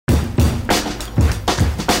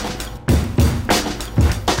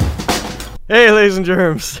Hey, ladies and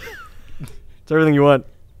germs. It's everything you want.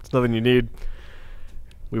 It's nothing you need.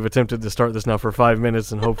 We've attempted to start this now for 5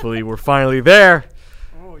 minutes, and hopefully we're finally there.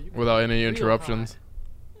 Without any interruptions.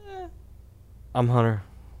 I'm Hunter.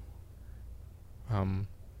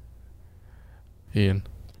 Ian.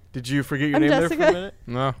 Did you forget your I'm name Jessica. there for a minute?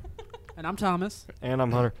 No. And I'm Thomas. And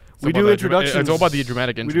I'm Hunter. It's We about do that introductions. It's all about the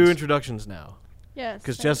dramatic We entrance. do introductions now. Yes.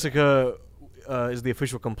 Because Jessica is the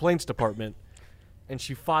official complaints department, and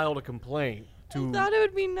she filed a complaint I to thought it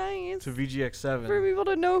would be nice to for VGX7. people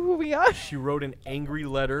to know who we are. She wrote an angry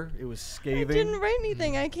letter. It was I scathing. didn't write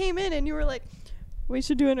anything. I came in and you were like, we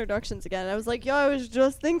should do introductions again. I was like, yo, I was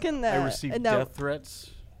just thinking that. I received and now- death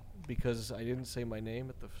threats because I didn't say my name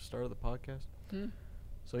at the start of the podcast.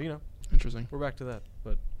 So, Interesting. we're back to that.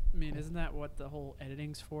 But I mean, isn't that what the whole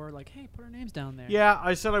editing's for? Like, hey, put our names down there. yeah,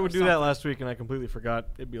 I said I would Or do that something. last week, and I completely forgot.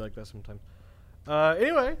 It'd be like that sometimes.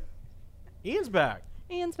 Anyway, Ian's back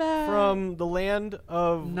Ian's back. from the land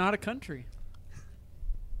of... Not a country.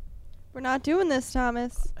 We're not doing this,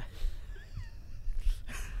 Thomas.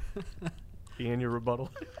 Ian, your rebuttal.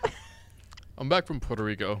 I'm back from Puerto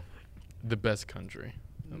Rico, the best country.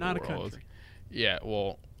 in the Not a world. country. Yeah,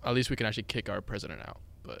 well, at least we can actually kick our president out.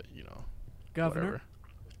 But, Governor. whatever.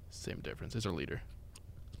 Same difference. It's our leader.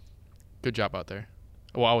 Good job out there.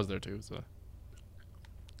 Well, I was there too, so.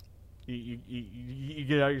 You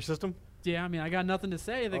get it out of your system? Yeah, I mean, I got nothing to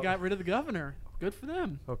say. They Oh. got rid of the governor. Good for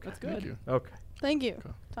them. Okay. That's good. Thank you. Okay. Thank you, Okay.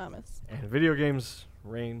 Thomas. And video games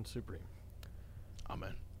reign supreme.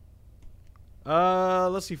 Amen.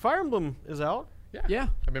 Let's see. Fire Emblem is out. Yeah.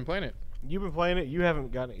 I've been playing it. You've been playing it. You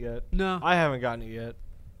haven't gotten it yet. No. I haven't gotten it yet.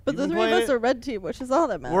 But You the been three of playing us it? are red team, which is all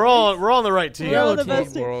that matters. We're on the right team. We're all Yellow the team.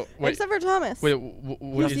 best team. Wait, Except for Thomas.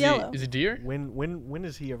 is yellow. he deer? When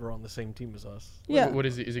is he ever on the same team as us? Yeah. What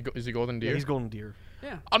is he? Is he golden Yeah, deer? he's Golden Deer.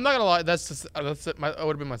 Yeah. I'm not gonna lie. That would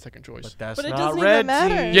have been my second choice. But that's But it not doesn't red even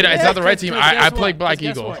matter. team. Yeah, it's not the right team. Because I guess played what? Black 'Cause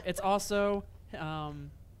guess Eagle. what? It's also,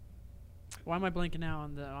 why am I blanking now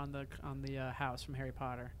on the house from Harry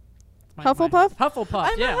Potter? Hufflepuff? Hufflepuff.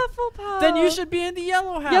 I'm yeah. a Hufflepuff. Then you should be in the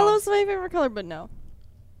yellow house. Yellow's my favorite color, but no.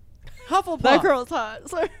 Hufflepuff. That girl's hot.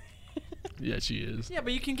 Sorry. Yeah, she is. Yeah,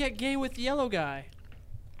 but you can get gay with the yellow guy.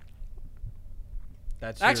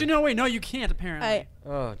 That's Actually, no, wait, no, you can't. Apparently.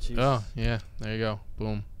 Oh, jeez. Oh, yeah. There you go.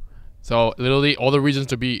 Boom. So literally, all the reasons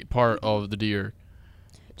to be part of the deer.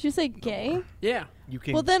 Did you say gay? Yeah. You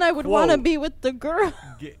can. Well, then I would want to quote be with the girl.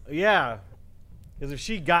 Yeah, because if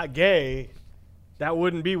she got gay, that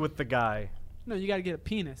wouldn't be with the guy. No, you got to get a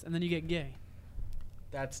penis, and then you get gay.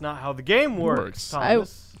 That's not how the game works, Works.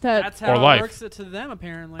 Thomas. That's Or how it life. works to them,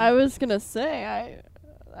 apparently. I was gonna say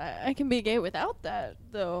I can be gay without that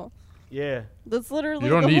though. Yeah. That's literally. You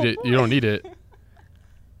don't the need whole it. You don't need it.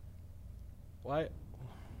 Why?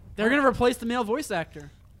 They're gonna replace the male voice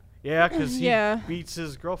actor. Yeah, because he Yeah. beats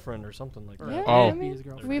his girlfriend or something like Or that. Yeah, Oh. I beat mean, his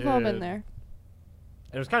girlfriend. we've all been Yeah. there.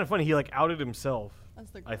 And it was kind of funny. He outed himself.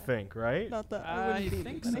 That's the I girl. think, right? Not that I I wouldn't beat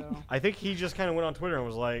think anybody. so. I think he just kind of went on Twitter and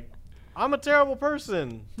was like, "I'm a terrible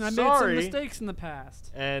person. I made some Sorry." mistakes in the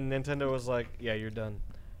past. And Nintendo was like, "Yeah, you're done."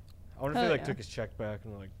 I wonder if Hell they yeah. took his check back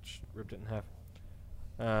and ripped it in half.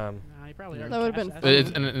 Nah, he probably Yeah. already That would've cashed been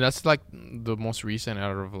that. funny. And that's like the most recent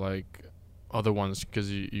out of like other ones because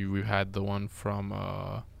we had the one from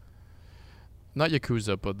not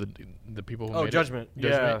Yakuza but the people who Oh, made it. Judgment.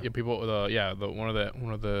 Judgment. Yeah. People the one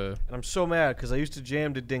of the And I'm so mad because I used to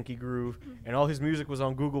jam to Dinky Groove, and all his music was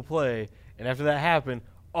on Google Play. And after that happened,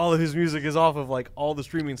 all of his music is off of all the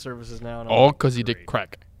streaming services now. And I'm all like, because he did "Great.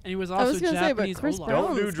 crack. And he was I also was gonna say, but Japanese Chris Olaf. Brown-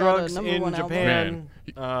 Don't do Brown's got a drugs number in one album. Japan.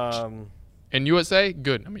 Man. In USA,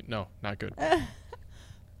 good. I mean, no, not good.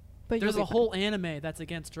 But There's you'll a be whole anime that's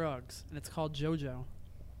against drugs, and it's called JoJo.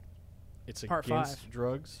 It's Part against 5.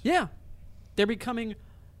 drugs. Yeah, they're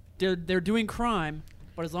doing crime,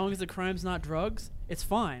 but as long as the crime's not drugs, it's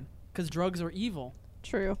fine, because drugs are evil.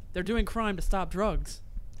 True. They're doing crime to stop drugs.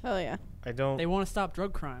 Hell yeah. I don't. They want to stop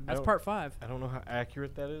drug crime. That's don't- part 5. I don't know how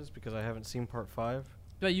accurate that is because I haven't seen part 5.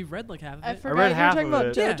 But you've read like half of I it. forgot read you were half talking of about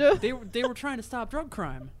it. Yeah, JoJo. they were trying to stop drug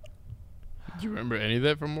crime. Do you remember any of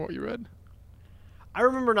that from what you read? I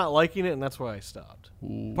remember not liking it, and that's why I stopped.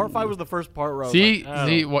 Part 5 was the first part where I was See,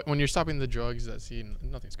 like, "Oh, when you're stopping the drugs,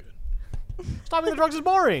 nothing's good. stopping the drugs is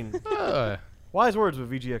boring." Uh, Wise words with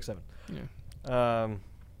VGX7. yeah. Um,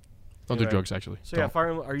 Don't do Anyway. drugs actually. so yeah, Don't. Fire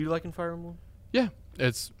Emblem. Are you liking Fire Emblem? Yeah,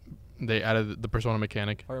 they added the persona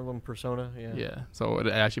mechanic. Fire Emblem Persona. Yeah. Yeah, so it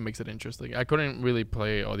actually makes it interesting. I couldn't really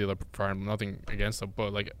play all the other Fire Emblem, nothing against them,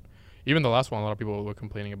 but like even the last one, a lot of people were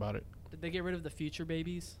complaining about it. Did they get rid of the future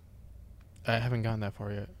babies? I haven't gotten that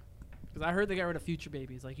far yet. Because I heard they got rid of future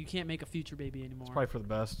babies. Like, you can't make a future baby anymore. It's probably for the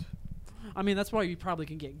best. I mean, that's why you probably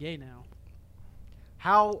can get gay now.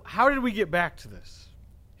 How did we get back to this?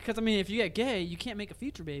 Because I mean, if you get gay, you can't make a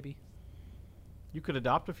future baby. You could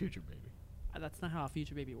adopt a future baby. That's not how a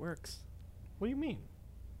future baby works. What do you mean?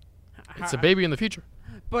 It's a baby in the future.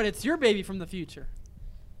 But it's your baby from the future.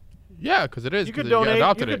 Yeah, because it is. You could 'cause donate. You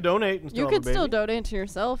adopted could it. donate and still You have a could still baby. donate to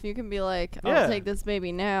yourself. You can be like, Yeah. I'll take this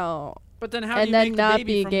baby now. But then how And do you then make not the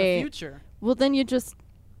baby be from gay. the future? Well, then you just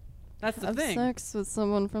That's the have thing. sex with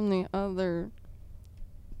someone from the other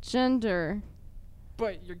gender.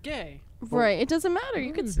 But you're gay. Right. It doesn't matter.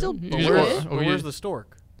 You could still You But just do want- it. Oh, where's yeah. the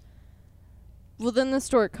stork? Well, then the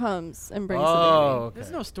stork comes and brings Oh, the okay. There's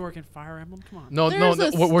no stork in Fire Emblem. Come on. No, There's no.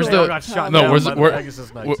 a Where's story. the? got shot No, down where's by the- the where-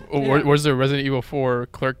 Pegasus Knights. Yeah. Where's the Resident Evil 4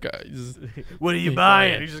 clerk guy? What are you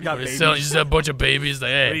buying? You just got babies. Just a bunch of babies. Like,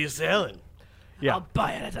 What are hey. you selling? Yeah, I'll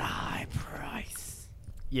buy it at a high price.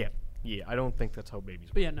 yeah. I don't think that's how babies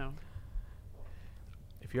work. But yeah, no.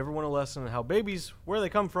 If you ever want a lesson on how babies, where they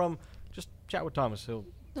come from, just chat with Thomas. He'll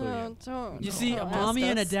baby. fill you No, in. don't. You see, a don't mommy ask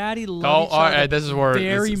and a us. daddy Oh, love each all other right. This is where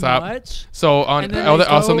very stop. much. So on And then other, they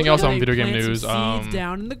go something else and on they video game plant news. some seeds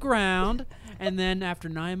down in the ground, and then after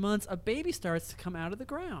 9 months, a baby starts to come out of the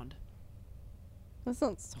ground. That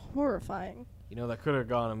sounds horrifying. You know, that could have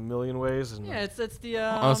gone a million ways. And Yeah, it's the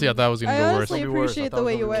Honestly, I thought it was gonna I go worse. honestly It'll be worse. I appreciate thought the it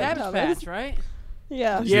way was you gonna be went, Cabbage Thomas. Patch, right?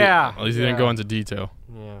 Yeah. Yeah. At least he didn't go into detail.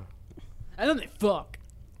 Yeah. And then they fuck.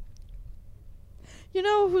 You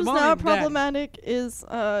know who's Mommy not and Dad. problematic is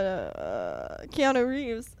Keanu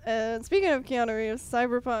Reeves. And speaking of Keanu Reeves,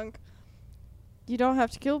 Cyberpunk, you don't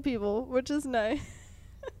have to kill people, which is nice.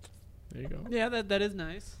 There you go. Yeah, that is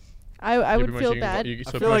nice. I Yeah, would pretty much feel you can- bad. You, I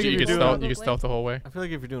so feel pretty like much if you you're can doing stealth. You can Probably. stealth the whole way. I feel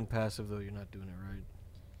like if you're doing passive, though, you're not doing it right.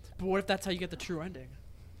 But what if that's how you get the true ending?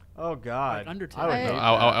 Oh, God. Like Undertale. I would I- hate No,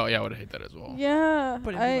 that. yeah, I would hate that as well. Yeah.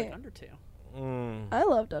 But it'd be like Undertale. I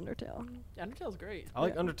loved Undertale. Undertale's great. I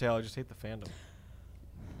like Yeah. Undertale. I just hate the fandom.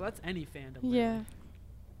 Well, that's any fandom. really. Yeah.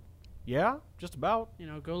 Yeah, just about. You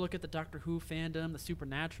know, go look at the Doctor Who fandom, the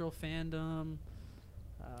Supernatural fandom.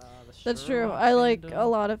 The That's true. Sherlock I like fandom. a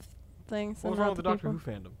lot of things. What was and wrong lots with the of Doctor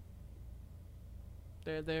people. Who fandom?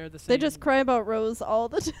 They're the same. They just cry about Rose all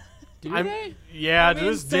the time. Do I'm- they? Yeah, I to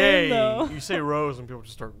mean, this same, day, though. you say Rose and people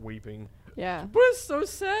just start weeping. Yeah. But it's so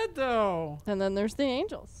sad though. And then there's the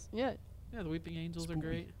angels. Yeah. Yeah, the Weeping Angels are Spooky.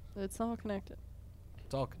 great. It's all connected.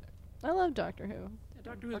 It's all connected. I love Doctor Who. Yeah,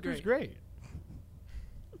 Doctor Who's Doctor Who's great.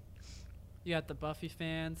 great. You got the Buffy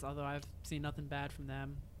fans, although I've seen nothing bad from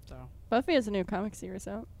them. So Buffy has a new comic series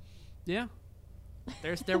out. yeah,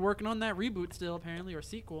 they're working on that reboot still apparently or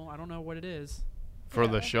sequel. I don't know what it is. For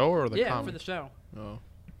the Yeah. show or the yeah, comic? for the show. Oh.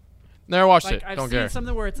 Never watched Like it. I've Don't seen care.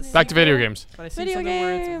 something where it's a Back to video sequel, games. But I've seen Video something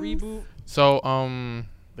where it's a games. reboot. So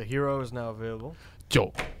The Hero is now available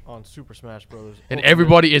Joe, on Super Smash Bros. and Ultimate.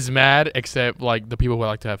 everybody is mad except like the people who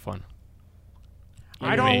like to have fun.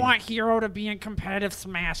 I don't want Hero to be in competitive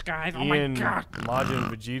Smash, guys. Oh Ian, my god. Majin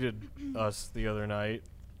Vegeta us the other night.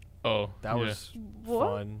 Oh, That yeah. was What?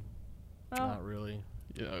 fun. Oh. Not really.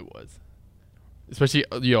 Yeah, it was. Especially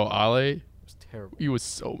Ale, It was terrible. he was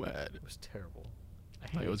so mad. It was terrible. I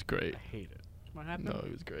Like, hate it was great. I hate it. What happened? No,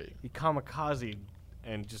 it was great. He kamikaze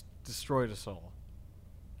and just destroyed us all.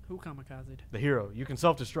 Who kamikazed? The hero. You can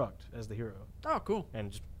self-destruct as the hero Oh, cool.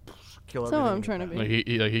 and just kill That's everything. how I'm in trying to your be.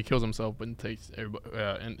 path. Like he kills himself and takes everybody,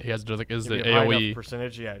 and he has to like is If the you have high enough AOE.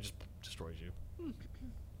 percentage, yeah, it just destroys you.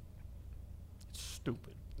 It's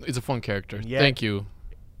stupid. It's a fun character. Yeah. Thank you.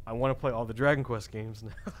 I want to play all the Dragon Quest games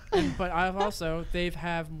now. But I've also they've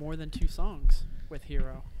have more than 2 songs with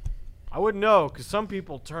Hero. I wouldn't know because some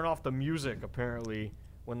people turn off the music apparently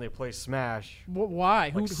when they play Smash. Why?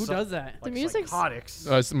 Like who so- does that? Like music's- psychotics.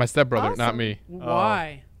 It's my stepbrother, not Awesome. me.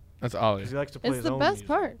 Why? That's Ali. 'Cause he likes to play It's his the own best music.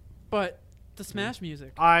 part. But the Smash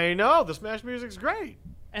music, I know the Smash music's great,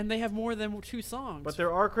 and they have more than 2 songs. but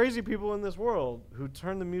there are crazy people in this world who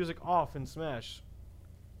turn the music off in Smash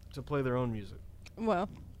to play their own music, Well,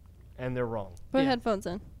 and they're wrong. put Yeah. headphones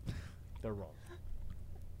in. They're wrong.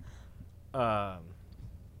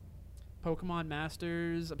 Pokemon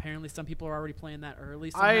Masters. Apparently, some people are already playing that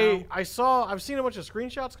early. Somehow. I've seen a bunch of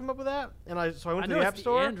screenshots come up with that, and I went I to know the it's App the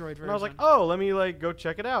Store, Android and I was like, version. oh, let me like go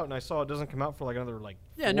check it out, and I saw it doesn't come out for like another like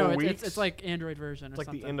Yeah, 4 no, weeks. it's like Android version. It's or like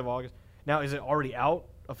something. the end of August. Now, is it already out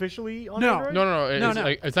officially on No. Android? No, No, it's no.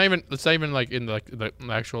 like it's not even like in like the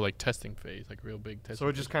actual like testing phase, like real big testing. So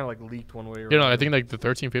it just kind of like leaked one way or you know, I another. think like the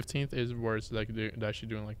 13th, 15th is where it's like they're actually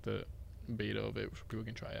doing like the beta of it, so people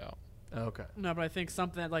can try out. Okay. No, but I think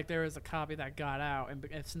something like there was a copy that got out, and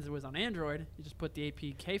since it was on Android, you just put the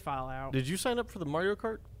APK file out. Did you sign up for the Mario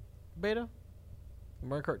Kart beta? The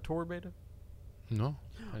Mario Kart Tour beta? No.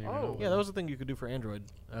 I didn't even Oh. know Yeah, that was the thing you could do for Android.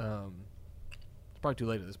 It's probably too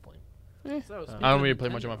late at this point. So I I don't really play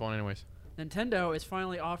much on my phone, anyways. Nintendo is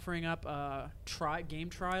finally offering up game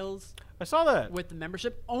trials I saw that. with the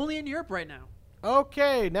membership only in Europe right now.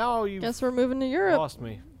 Okay, now you Guess we're moving to Europe. lost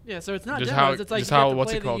me. Yeah, so it's not Just demos. how- It's like just you have how- to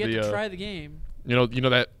what's play it called, you have to the, try the game. You know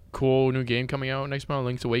that cool new game coming out next month,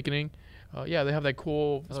 Link's Awakening. Yeah, they have that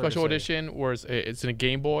cool I thought you were special gonna edition where it's in a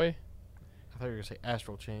Game Boy, I thought you were gonna say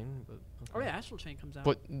Astral Chain, but Oh yeah, Astral Chain comes out.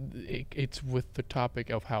 but it's with the topic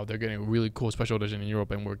of how they're getting a really cool special edition in Europe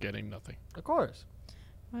and we're getting nothing. of course,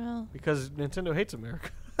 Well, because Nintendo hates America.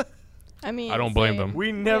 I mean, I don't blame same. them.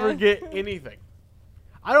 We never Yeah. get anything.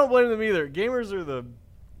 I don't blame them either. Gamers are the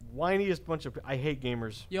whiniest bunch of. I hate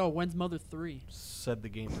gamers. Yo, when's Mother 3? Said the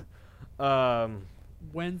gamer.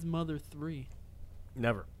 When's Mother 3?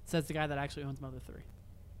 Never. Says the guy that actually owns Mother 3.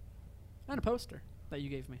 And a poster that you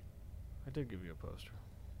gave me. I did give you a poster.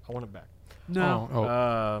 I want it back. No.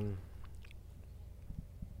 Oh,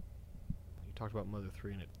 You talked about Mother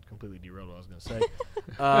 3 and it completely derailed what I was going to say.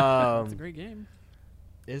 It's a um, great game.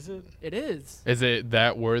 is it? It is. is it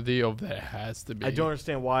that worthy of that? It has to be. I don't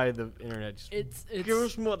understand why the internet just. It's Give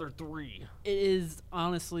us Mother 3. it is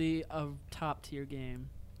honestly a top tier game.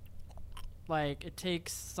 Like it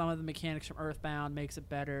takes some of the mechanics from Earthbound, makes it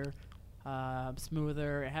better,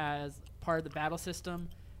 smoother. It has part of the battle system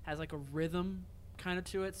has like a rhythm kind of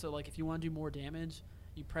to it. So like if you want to do more damage,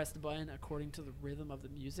 you press the button according to the rhythm of the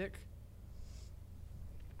music.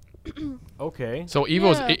 Okay. So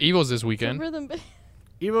Evo's Yeah. Evo's this It's a weekend, rhythm.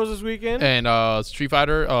 Evo's this weekend. and Street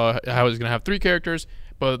Fighter I was gonna have 3 characters,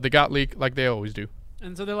 but they got leaked like they always do.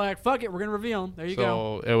 And so they're like, "Fuck it, we're gonna reveal them." There you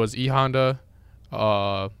go. So it was E Honda,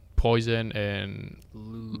 Poison, and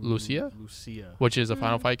Lucia, Lucia. which is a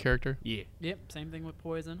Final Fight character. Yeah. Yep, same thing with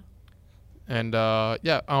Poison. And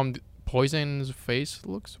Poison's face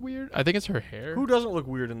looks weird. I think it's her hair. Who doesn't look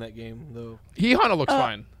weird in that game, though? E Honda looks Uh,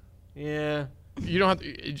 fine. Yeah. You don't have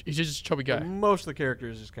to. He's just a chubby guy. Most of the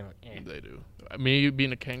characters just kind of. They do. Me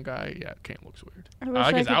being a Ken guy, yeah, Ken looks weird. I wish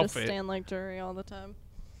like I his could outfit. just stand like Jury all the time.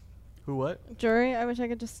 Who? What? Jury, I wish I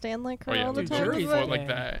could just stand like her Oh yeah, all the Dude, time. Jury's but- foot like Yeah.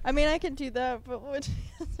 that. I mean, I could do that, but would she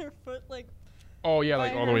has her foot like Oh yeah, by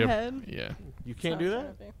like all her the way up. head? Yeah. You can't do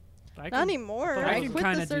that? I Not can- anymore. but I I can quit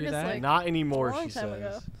kinda the do circus that. like Not anymore, a long she time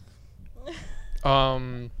says.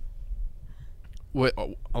 ago.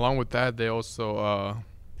 Along with that, they also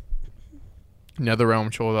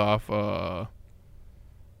NetherRealm showed off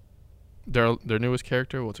their newest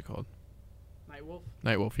character. What's it called? Nightwolf.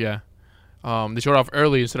 Nightwolf. Yeah. They showed off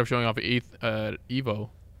early instead of showing off at Evo.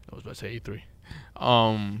 I was about to say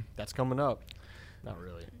E3. That's coming up. Not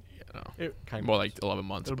really. Yeah, no. It kind More of. like 11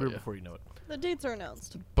 months. It'll But, be yeah. before you know it. The dates are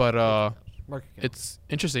announced. But Mark your it's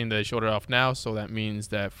interesting that they showed it off now, so that means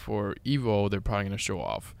that for Evo, they're probably going to show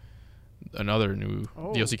off another new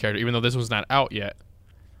Oh. DLC character, even though this one's not out yet,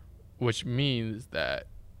 which means that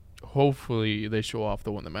hopefully they show off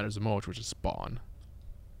the one that matters the most, which is Spawn.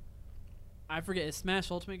 I forget. Is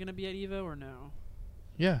Smash Ultimate gonna be at Evo or no?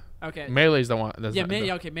 Yeah. Okay. Melee's the one. That's yeah,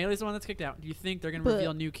 not, okay. Melee's the one that's kicked out. Do you think they're gonna But-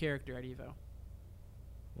 reveal a new character at Evo?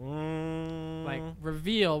 Like Mm,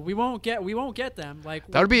 reveal. We won't get them. Like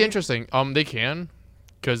that would be interesting. They can,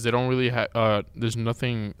 because they don't really have. There's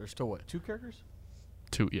nothing there's still what? 2 characters?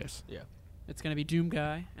 to. Yes. It's gonna be Doom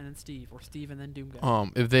Guy and then Steve, or Steve and then Doom Guy.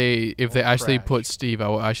 If they Or actually Crash. put Steve, I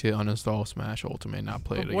will actually uninstall Smash Ultimate and not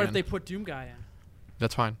play But it what again. if they put Doom Guy in?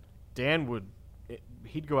 That's fine. Dan would.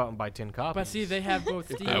 He'd go out and buy 10 copies. But see, they have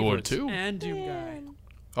both Steve I would too. and Doom Guy. Man.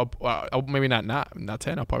 I'll maybe not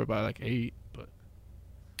 10. I'll probably buy like 8. But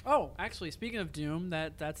Oh, actually, speaking of Doom,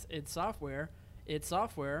 that's id Software. id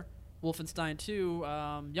Software, Wolfenstein 2,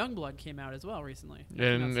 Youngblood came out as well recently. Have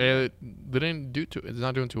you not and seen that? they didn't do too. It's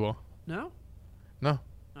not doing too well. No. No.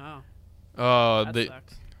 Oh, that They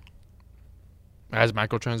sucks. it has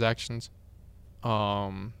microtransactions.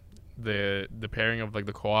 The pairing of like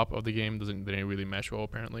the co-op of the game didn't really mesh well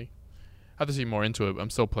apparently. I have to see more into it. I'm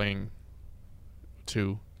still playing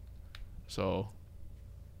 2, so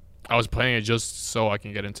I was playing it just so I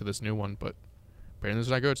can get into this new one, but apparently it's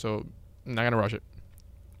not good, so I'm not gonna rush it.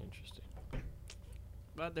 Interesting.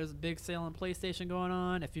 But there's a big sale on PlayStation going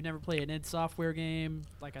on. If you've never played an id Software game,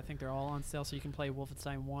 like I think they're all on sale, so you can play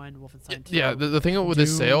Wolfenstein 1, Wolfenstein 2. Yeah, the thing with this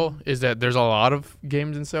Doom. sale is that there's a lot of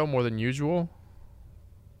games in sale more than usual.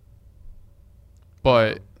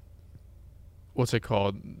 But what's it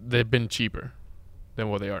called? They've been cheaper than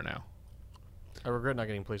what they are now. I regret not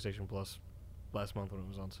getting PlayStation Plus last month when it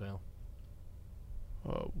was on sale.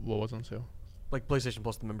 What was on sale? Like PlayStation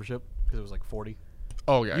Plus, the membership, because it was like 40.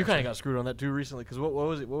 Oh yeah, You kind of got screwed on that too recently. Because what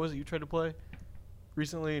was it? What was it you tried to play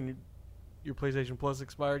recently, and your PlayStation Plus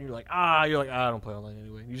expired, and you're like, I don't play online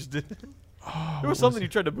anyway. You just did. There was something you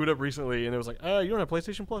tried to boot up recently, and it was like, you don't have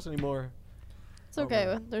PlayStation Plus anymore. It's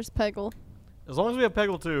okay. There's Peggle. As long as we have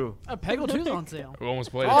Peggle 2. Peggle 2's on sale. We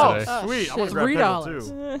almost played it Oh, today. Oh, sweet. I want shit. to grab Peggle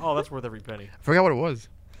 $3. 2. Oh, that's worth every penny. I forgot what it was.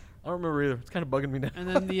 I don't remember either. It's kind of bugging me now. And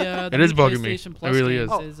then the It is new bugging me. PlayStation It Plus really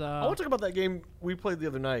games is. is I want to talk about that game we played the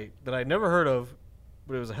other night that I never heard of,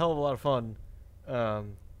 but it was a hell of a lot of fun.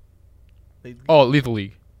 Oh, Lethal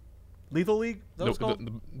League. Lethal League? Is that what it's The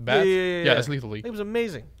called? bats? Yeah. It's Lethal League. It was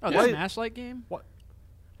amazing. the Why- Smash-like game.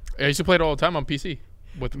 I used to play it all the time on PC.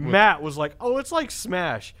 With Matt was like, "Oh, it's like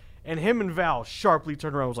Smash," and him and Val sharply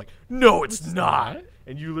turned around and was like, "No, it's not." not?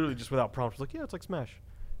 And you literally just without prompt was like, "Yeah, it's like Smash."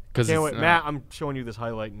 because Can't it's wait, Matt. I'm showing you this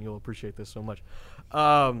highlight, and you'll appreciate this so much.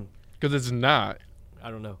 I not.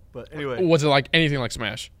 don't know, but anyway, Was it like anything like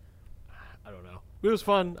Smash? I don't know. It was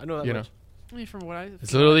fun. I know that You much. I mean, from what I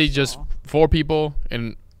It's literally just saw. 4 people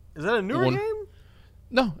and Is that a newer One- game?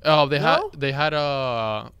 no. They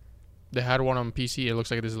No? had one on PC. It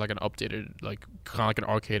looks like this is like an updated, like kind of like an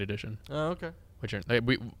arcade edition. Oh, okay. Which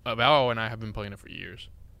Val and I have been playing it for years.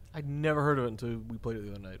 I'd never heard of it until we played it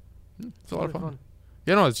the other night. It's a lot of Really fun.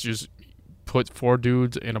 You know, it's just put 4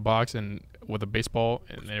 dudes in a box and with a baseball,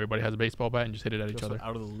 and everybody has a baseball bat and just hit it at each Just other.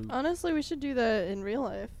 out of the loop. Honestly, we should do that in real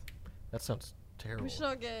life. That sounds terrible. We should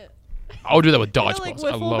all get. I would do that with You know, dodgeballs. like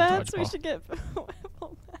I wiffle love bats. We dodgeball. should get wiffle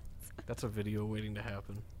bats. That's a video waiting to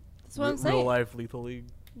happen. That's what I'm saying. Real life Lethal League.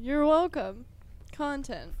 You're welcome.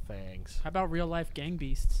 Content. Thanks. How about real life Gang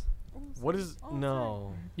Beasts? What is? Oh,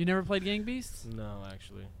 No. You never played Gang Beasts? No,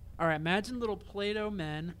 actually. All right, imagine little Play-Doh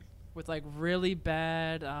men with like really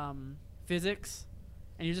bad physics,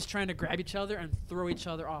 and you're just trying to grab each other and throw each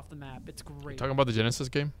other off the map. It's great. Talking about the Genesis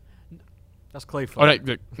game? That's Clay. Oh,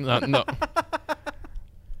 no.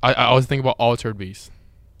 I was thinking about Altered Beast.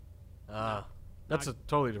 That's a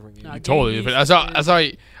totally different game. Nah, Gang Totally Beasts different. That's how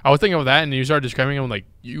I was thinking of that, and you started describing it. I'm like,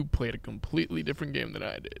 you played a completely different game than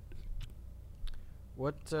I did.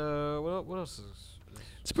 What else is?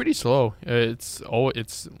 It's pretty slow. It's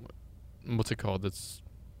what's it called? It's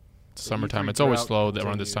The summertime. E3 It's always drought slow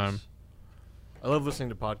around this time. continues. I love listening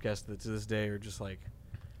to podcasts that to this day are just like,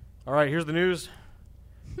 all right, here's the news,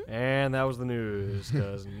 and that was the news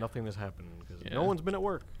because nothing has happened because Yeah. no one's been at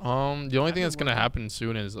work. The only thing been that's gonna working. happen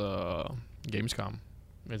soon is Gamescom.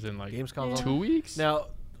 Is in like Gamescom's Yeah. 2 weeks. Now,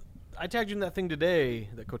 I tagged you in that thing today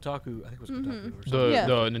that Kotaku, I think it was Kotaku or something. the Yeah.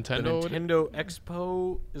 the The Nintendo. Nintendo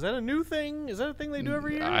Expo. Is that a new thing? Is that a thing they do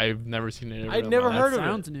every year? I've never seen it. I'd never That heard of it.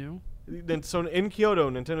 sounds new. Then so in Kyoto,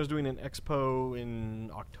 Nintendo's doing an expo in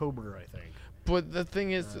October, I think. But the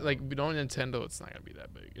thing is, like, we don't Nintendo. It's not gonna be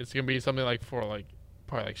that big. It's gonna be something like for like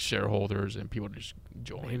probably like shareholders and people to just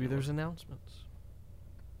join. Maybe there's announcements.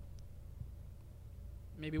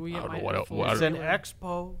 Maybe we I get don't know my what el- full what- I It's don't- an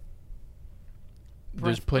expo.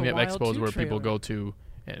 there's Breath plenty of of the Wild expos 2 where people trailer. go to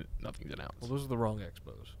and nothing's announced. Well, those are the wrong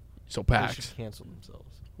expos. So They PAX. should cancel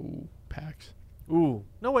themselves. Ooh, PAX. Ooh,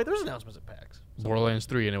 no wait, there's announcements at PAX. Borderlands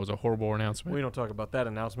 3, and it was a horrible announcement. We don't talk about that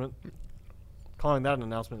announcement. Calling that an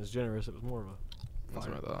announcement is generous. It was more of a That's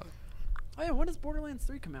what I thought. Oh yeah, when does Borderlands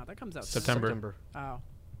 3 come out? That comes out soon. September. Oh,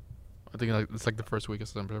 I think like it's like the first week of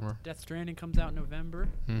September. Death Stranding comes out in November.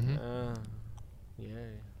 Mm-hmm.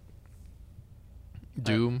 Yay.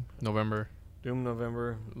 Doom, November. Doom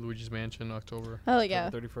November. Luigi's Mansion, October. Hell yeah.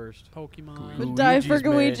 31st. Pokemon. Would die for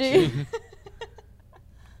Luigi's Luigi. Mansion.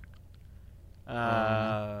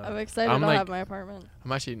 I'm excited. I'm I'll like- have my apartment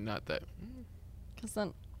I'm actually not that. because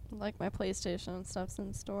then, like, my PlayStation and stuff's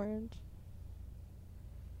in storage.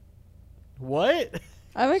 What?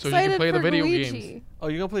 I'm So you excited can play for the video Luigi. games. Oh,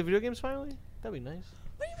 you gonna play video games finally? That'd be nice.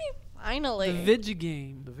 What do you mean finally? The Vigi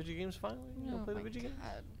game. The video games finally? You gonna Oh play the my video games?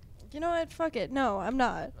 God. You know what? Fuck it. No, I'm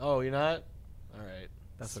not. Oh, you're not? All right.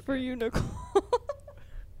 That's It's okay. for you, Nicole.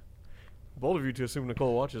 Bold of you to assume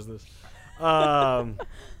Nicole watches this.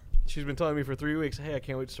 She's been telling me for 3 weeks, hey, I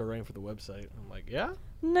can't wait to start writing for the website. I'm like, yeah?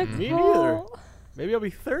 Nicole. Me neither. Maybe I'll be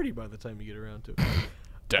 30 by the time you get around to it.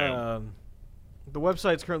 Damn. The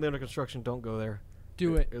website's currently under construction. Don't go there.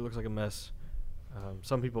 Do it. It looks like a mess.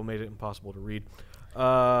 Some people made it impossible to read.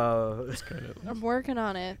 I'm working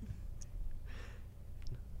on it.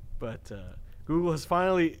 But Google has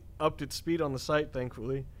finally upped its speed on the site,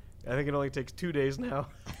 thankfully. I think it only takes 2 days now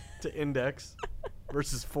to index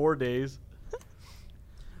versus 4 days.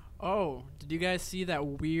 Oh, did you guys see that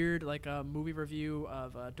weird movie review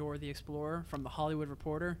of Dora the Explorer from the Hollywood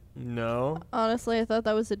Reporter? No. Honestly, I thought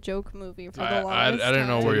that was a joke movie for the I longest didn't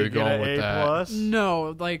know time. where Did you're it get going an with A that. plus?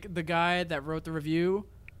 No, like the guy that wrote the review,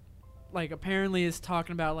 like apparently is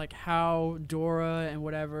talking about like how Dora and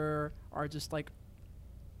whatever are just like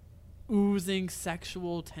oozing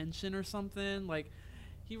sexual tension or something. Like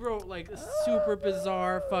he wrote like a super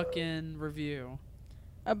bizarre fucking review.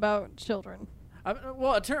 About children.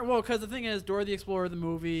 Because the thing is, Dora the Explorer, the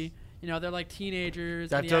movie, they're like teenagers.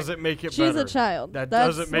 That and doesn't make it She's better. a child. That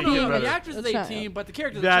That's doesn't make No, it no, better. the actress is A child. 18, but the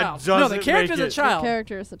character's That a child. No, the doesn't character's make a it- The child.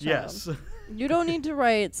 character is a child. Yes. You don't need to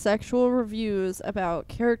write sexual reviews about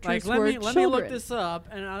characters Like, who let are me children. look this up,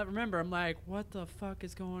 and I remember I'm like, what the fuck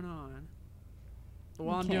is going on? But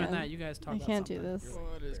while I'm doing can't. that, you guys talk I about can't something. do this.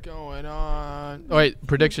 What is going on? Oh wait,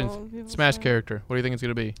 predictions. People Smash say- character. What do you think it's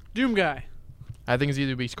gonna be? Doom guy. I think it's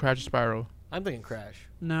either be Crash or Spyro. I'm thinking Crash.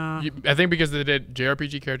 Nah. I think because they did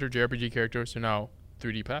JRPG character, so now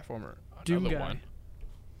 3D platformer. Doom Another guy. one.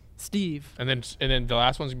 Steve. And then the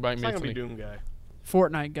last one's might It's not make gonna be me. Doom Guy.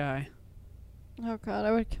 Fortnite guy. Oh god,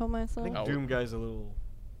 I would kill I myself. think Oh. Doom Guy's a little.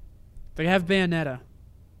 They have Bayonetta.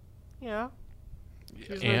 Yeah.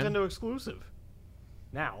 She's And a Nintendo exclusive.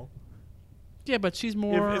 Now, Yeah, but she's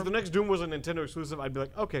more. if the next Doom was a Nintendo exclusive, I'd be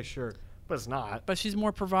like, okay, sure, but it's not. But she's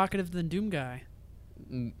more provocative than Doom guy.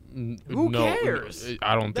 Who no, cares?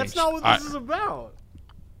 I don't That's think. not what this is about.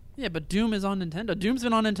 Yeah, but Doom is on Nintendo. Doom's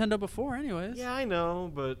been on Nintendo before, anyways. Yeah, I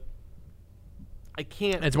know, but I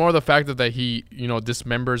can't. It's more the fact that he,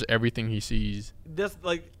 dismembers everything he sees. That's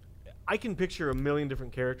like, I can picture a million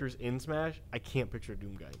different characters in Smash. I can't picture a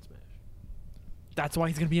Doom Guy in Smash. That's why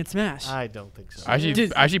he's gonna be in Smash. I don't think so. I actually,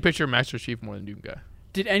 Did- I actually picture Master Chief more than Doom Guy.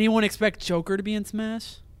 Did anyone expect Joker to be in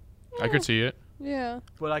Smash? I could see it. Yeah.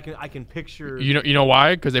 But I can picture. You know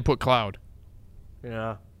why? Because they put Cloud.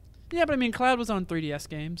 Yeah. Yeah, but I mean, Cloud was on 3DS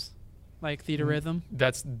games, like Theater Rhythm.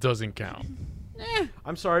 That doesn't count.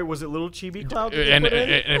 I'm sorry. Was it Little Chibi Cloud? And- Did they put in?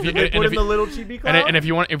 and if you- Did they and put if in you- the Little Chibi Cloud? And if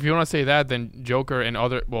you want to say that, then Joker and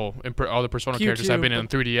other other Persona Q2, characters have been in but-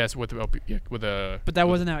 3DS with a. But that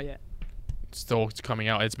wasn't out yet. Still coming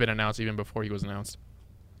out. It's been announced even before he was announced.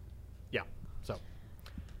 Yeah. So.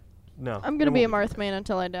 No. I'm gonna it be a won't Marth main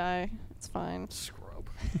until I die. It's fine. Scrub.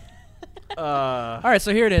 All right,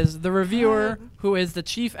 so here it is. The reviewer, who is the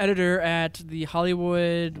chief editor at the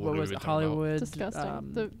Hollywood, What what are was we it? talking about? Hollywood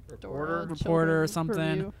Disgusting. The reporter? Reporter or children something.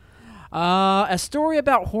 review. A story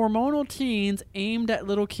about hormonal teens aimed at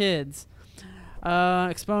little kids.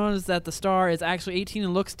 Exposed that the star is actually 18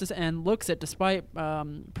 and looks it despite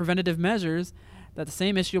preventative measures. That the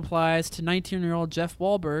same issue applies to 19-year-old Jeff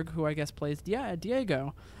Wahlberg, who I guess plays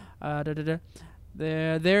Diego.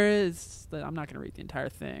 There is. I'm not going to read the entire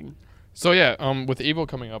thing. So yeah, with Evo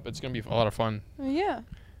coming up, it's gonna be a lot of fun. Yeah.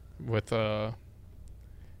 With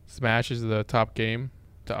Smash is the top game,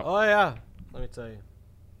 top Oh yeah. Let me tell you.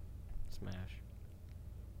 Smash.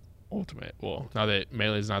 ultimate. Well, now that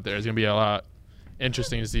Melee's not there, it's gonna be a lot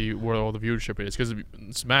interesting to see where all the viewership is because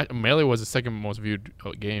Smash Melee was the second most viewed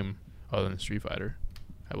game other than Street Fighter,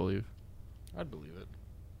 I believe. I'd believe it.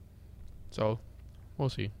 So we'll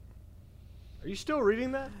see. Are you still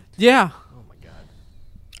reading that? Yeah. Oh my god.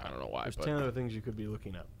 I don't know why, There's but 10 other things you could be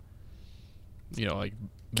looking up. like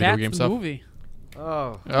video Cats game the stuff. movie.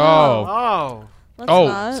 Oh. Oh, Oh. Let's oh,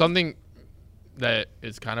 not. something that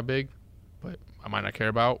is kind of big, but I might not care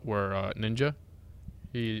about. Where Ninja,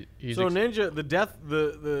 he's So Ninja,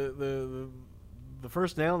 the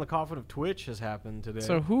first nail in the coffin of Twitch has happened today.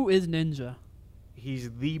 So who is Ninja?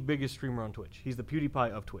 He's the biggest streamer on Twitch. He's the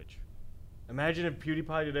PewDiePie of Twitch. Imagine if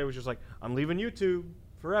PewDiePie today was just like, I'm leaving YouTube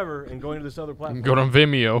forever and going to this other platform. go to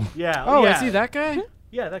Vimeo. Yeah. Oh, yeah. is he that guy?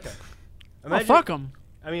 Yeah, that guy. Oh, fuck him.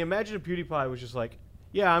 I mean, imagine if PewDiePie was just like,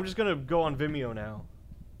 yeah, I'm just going to go on Vimeo now.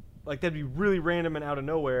 Like, that'd be really random and out of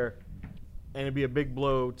nowhere, and it'd be a big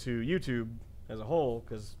blow to YouTube as a whole,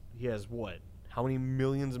 because he has, what? How many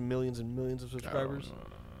millions and millions and millions of subscribers?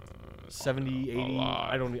 70, 80? lot.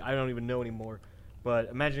 I don't even know anymore. But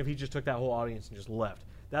imagine if he just took that whole audience and just left.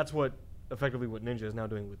 That's effectively what Ninja is now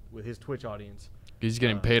doing with his Twitch audience. He's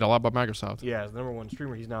getting paid a lot by Microsoft. Yeah, as the #1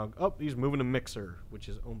 streamer, he's moving to Mixer, which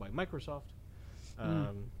is owned by Microsoft.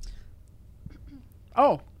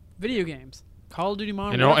 Oh, video games. Call of Duty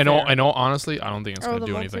Modern I know. Warfare. Honestly, I don't think it's Oh, gonna the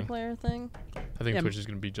do anything. multiplayer thing. I think Yeah, Twitch is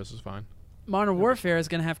gonna be just as fine. Modern Warfare is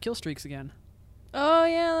going to have kill streaks again. Oh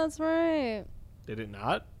yeah, that's right. Did it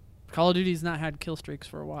not? Call of Duty's not had kill streaks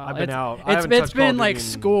for a while. I've been It's- out. I It's haven't touched Call been of like Duty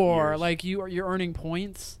in score. years. Like you're earning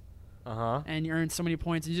points, Uh-huh. and you earn so many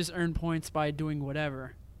points. You just earn points by doing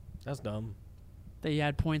whatever. That's dumb. They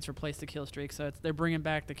add points replace the kill streaks, so they're bringing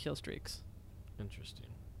back the kill streaks. Interesting.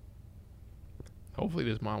 Hopefully,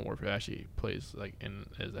 this Modern Warfare actually plays like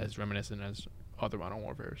as reminiscent as other Modern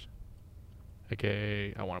Warfares.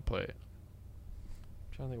 Okay, I want to play it.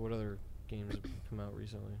 I'm trying to think what other games have come out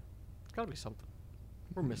recently. It's got to be something.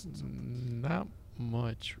 We're missing something. Not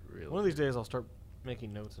much, really. One of these days I'll start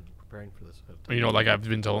making notes and preparing for this. Like I've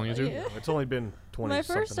been telling you to. Yeah. It's only been 20 My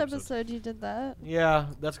something first episode, you did that. Yeah,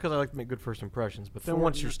 that's because I like to make good first impressions. But then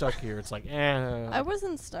once you're stuck here, it's like, I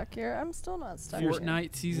wasn't stuck here. I'm still not stuck here.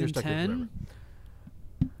 Fortnite season stuck here 10.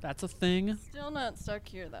 That's a thing. Still not stuck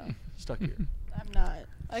here, though. stuck here. I'm not.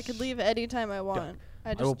 I could leave anytime I want.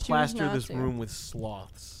 I just I will choose plaster not this to. room with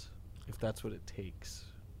sloths, if that's what it takes.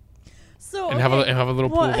 So And okay, have a little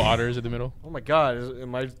pool what- of otters in the middle. Oh my God,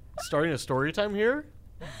 am I starting a story time here?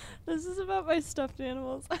 This is about my stuffed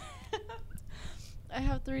animals. I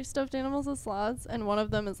have 3 stuffed animals as sloths, and one of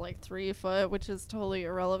them is like 3 foot, which is totally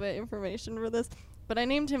irrelevant information for this. But I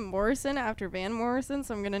named him Morrison after Van Morrison,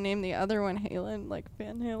 so I'm gonna name the other one Halen, like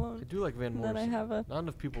Van I Halen. do like Van And Morrison. then I have a Not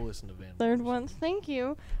enough people listen to Van. third Morrison. one. Thank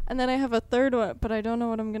you. And then I have a third one, but I don't know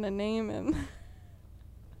what I'm gonna name him.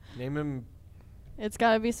 Name him It's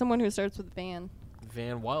gotta be someone who starts with Van.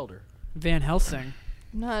 Van Wilder. Van Helsing.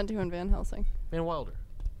 I'm not doing Van Helsing. Van Wilder.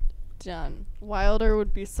 John Wilder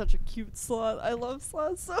would be such a cute sloth. I love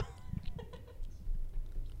sloths so.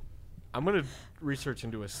 I'm gonna research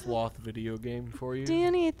into a sloth video game for you.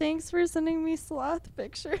 Danny, thanks for sending me sloth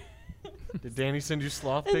picture. Did Danny send you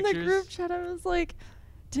sloth In pictures? the group chat, I was like,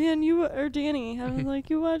 Danny, I was like,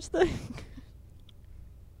 you watch the.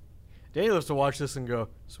 Danny loves to watch this and go,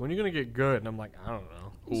 so when are you gonna get good? And I'm like, I don't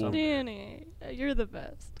know. Ooh. Someday. Danny, you're the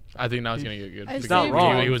best. I think now it's gonna get good. I He's because not saved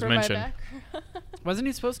wrong. you He was for my mentioned. background. Wasn't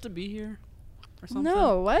he supposed to be here? Or something?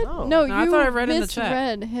 No, what? No. No, No, I you thought I read in the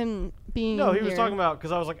chat. misread him being No, he was here. talking about,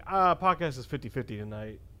 because I was like, podcast is 50-50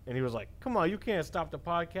 tonight. And he was like, come on, you can't stop the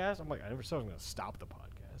podcast. I'm like, I never said I was going to stop the podcast.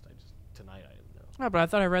 Tonight I didn't know. Oh, but I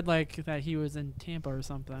thought I read like that he was in Tampa or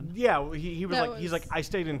something. Yeah, well, he was That like, he's was- like, I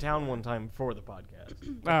stayed in town one time for the podcast.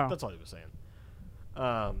 Oh. That's all he was saying.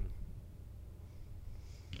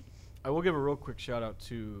 I will give a real quick shout out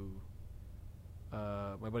to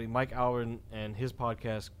my buddy Mike Alvin and his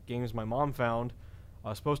podcast, Games My Mom Found.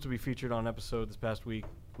 Supposed to be featured on an episode this past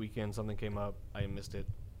weekend. Something came up. I missed it.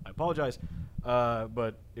 I apologize.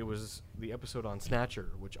 But it was the episode on Snatcher,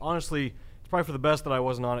 which honestly, it's probably for the best that I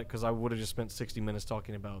wasn't on it because I would have just spent 60 minutes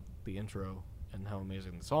talking about the intro and how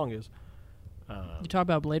amazing the song is. You talk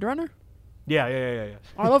about Blade Runner? Yeah.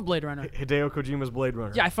 Oh, I love Blade Runner. Hideo Kojima's Blade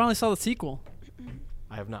Runner. Yeah, I finally saw the sequel.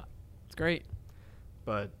 I have not. It's great.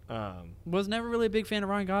 But Was never really a big fan of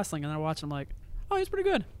Ryan Gosling, and then I watched him like, oh, he's pretty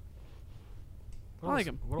good. I like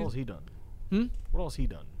him. What else he done? Hmm? What else he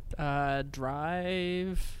done?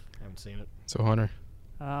 Drive. I haven't seen it. So Hunter,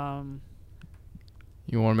 Um,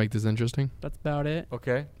 you want to make this interesting? that's about it.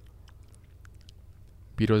 Okay.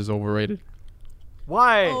 Beatles is overrated.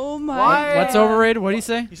 Why? Oh my Why? What's God. overrated? What do you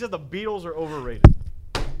say? He said the Beatles are overrated.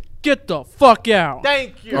 Get the fuck out.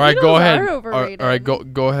 Thank you. All right, go Beatles ahead. are All overrated. right,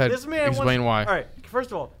 go ahead. This man Explain wants, why. All right.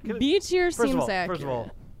 First of all, B tier first seems of all, accurate. first of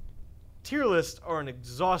all, tier lists are an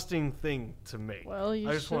exhausting thing to make. Well, you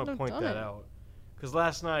I just want shouldn't to have point done that it. out. Because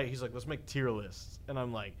last night he's like, let's make tier lists, and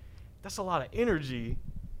I'm like, that's a lot of energy. And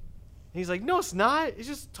he's like, no, it's not. It's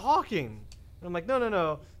just talking. And I'm like,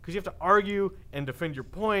 no, because you have to argue and defend your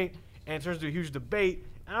point, and it turns into a huge debate,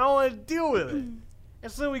 and I don't want to deal with it.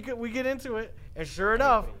 And so then we get into it, and sure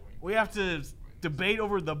enough, we have to debate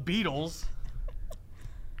over the Beatles,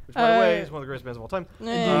 which, by the way, is one of the greatest bands of all time.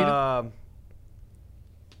 Indeed.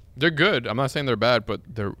 They're good. I'm not saying they're bad, but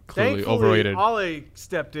they're clearly Thankfully, overrated. Ollie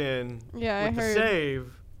stepped in Yeah, with I the heard.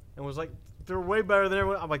 save and was like, they're way better than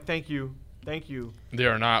everyone. I'm like, thank you. They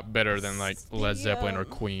are not better than like Led The, Zeppelin or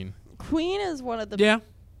Queen. Queen is one of the. Yeah.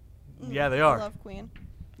 Yeah, they I are. love Queen.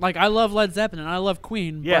 Like, I love Led Zeppelin and I love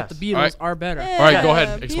Queen, Yes. but the Beatles Alright. are better. Yeah, Alright, go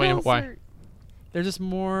ahead. Explain Beatles why. are- They're just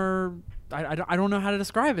more. I don't know how to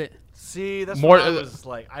describe it. See, that's More- what I was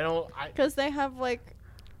like. Because they have like.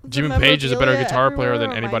 the Jimmy Page is a better memorabilia guitar player than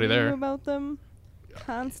everywhere anybody reminding there. you about them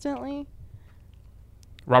constantly.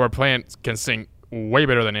 Robert Plant can sing way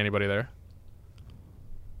better than anybody there.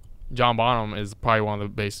 John Bonham is probably one of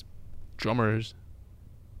the bass drummers.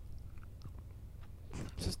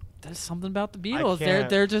 Just there's something about the Beatles. can't-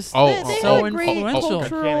 They're just Oh, they so had a great influential. I can't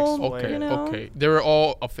cultural. explain Okay, you know? okay. They were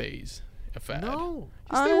all a phase, a fad. no.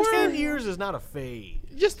 Honestly, 10 years is not a phase.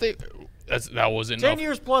 Just that was 10 enough.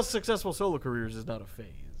 years plus successful solo careers is not a phase.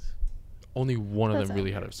 Only one of That's them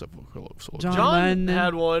really had a solo. John John Lennon.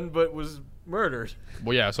 had one, but was murdered.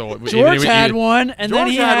 Well, yeah. So George had one, and then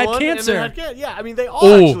George he had one, and cancer. then had yeah, I mean, they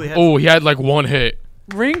all actually had. he had like one hit.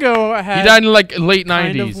 Ringo had. He died in like late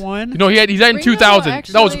kind of 90s. one. You know, he died in Ringo 2000.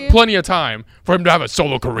 That was actually- plenty of time for him to have a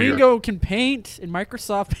solo career. Ringo can paint in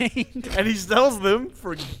Microsoft Paint. And he sells them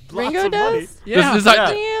for lots Ringo of money. does? Yeah. This is like- Yeah.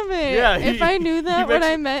 Damn it! Yeah, if I knew that when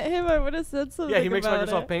makes- I met him, I would have said something. Yeah, he makes about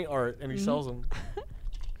Microsoft it. Paint art and he sells them.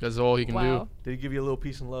 That's all he can Wow. Did he give you a little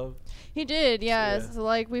peace and love? He did, yeah. Yeah. So,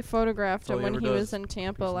 like, we photographed That's all him he when ever he does. was in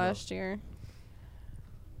Tampa Peace and love. last year.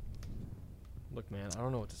 Look, man, I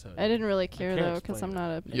don't know what to tell you. I didn't really care, can't though, because explain I'm it.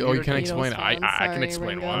 not a do. Oh, you Beatles can explain it. fan. I can Sorry, explain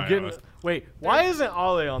Ringo. why. I'm getting, wait, why isn't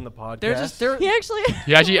Ale on the podcast? They're just they're He actually...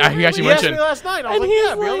 He actually he asked mentioned. me last night. I was And like, he's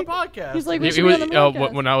yeah, be on the like- podcast. He's like, He we should was, be on the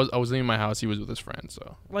podcast. when I was leaving my house, he was with his friend.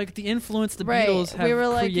 So like the influence the right. Beatles have we were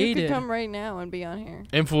like, you created. could come right now and be on here.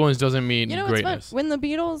 influence doesn't mean You know what's fun? greatness. When the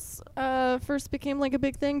Beatles first became like a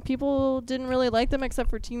big thing, people didn't really like them except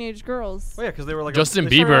for teenage girls. Oh, yeah, because they were like Justin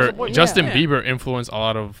they started out as a boy Bieber. band. Justin Yeah. Bieber influenced a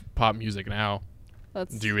lot of pop music now.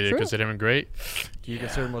 That's Do you really true. consider him great? Do you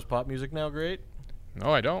consider most pop music now great?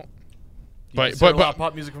 No, I don't. Do you But- consider but- a lot of but-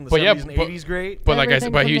 pop music from the but 70s yeah, and but- 80s great? But like I Everything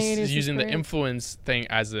said, but from the he's 80s is using the great. influence thing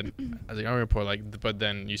as an argument report. Like, but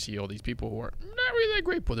then you see all these people who are not really that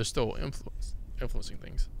great, but they're still influencing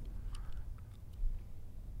things.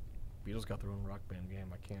 Beatles got their own rock band game.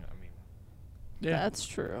 I can't. I mean, Yeah. That's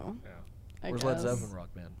true. yeah. I Where's guess. Led Zeppelin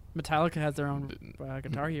rock band? Metallica has their own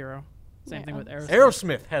Guitar Hero. Same thing Yeah. with Aerosmith.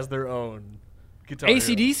 Aerosmith has their own guitar. Hero.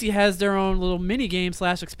 AC/DC has their own little mini game /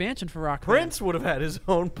 expansion for Rock Band. Prince would have had his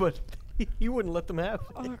own, but he wouldn't let them have it.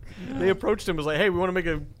 Oh, They approached him, was like, "Hey, we want to make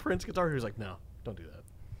a Prince guitar." He was like, "No, don't do that."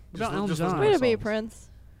 about Elton listen John? my Way to be, songs." Prince.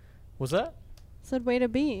 Was that? Said way to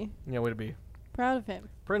be. Yeah, way to be. Proud of him.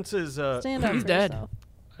 Prince is. Stand up He's for dead. yourself.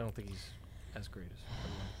 I don't think he's as great as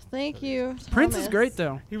everyone. Thank you, Prince is Thomas. great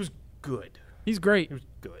though. He was good. He's great. He was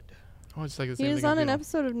good. Oh, it's like the He same was thing on as an Beatles.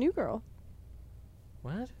 episode of New Girl.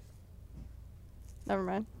 What? Never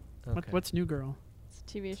mind. What's New Girl? It's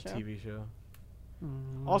a TV show. TV show?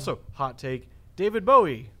 Mm. Also, hot take: David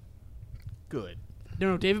Bowie. Good.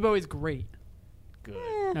 No, David Bowie's great. Good.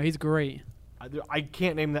 Eh. No, he's great. I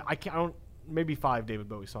can't name that. I don't. Maybe 5 David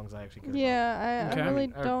Bowie songs I actually care about. Yeah, Okay. I really I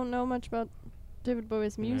mean, don't know much about David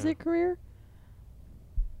Bowie's Yeah. music career.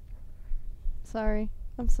 Sorry.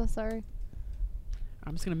 I'm so sorry.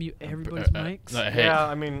 I'm just gonna mute everybody's mics. Hey, Yeah,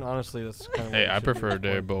 I mean, honestly, that's kind of. hey, I prefer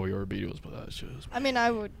David Bowie or Beatles, but that's just. I mean, I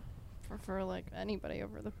would prefer like anybody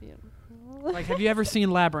over the Beatles. Like, have you ever seen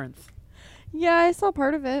Labyrinth? Yeah, I saw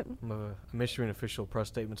part of it. I'm I'm issuing official press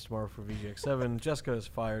statements tomorrow for VGX7. Jessica is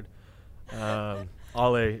fired.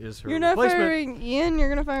 Ale is her You're not replacement. firing Ian. You're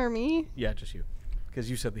gonna fire me. Yeah, just you, because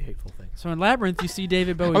you said the hateful thing. So in Labyrinth, you see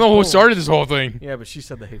David I Bowie's don't know who pole. started this whole thing. Yeah, but she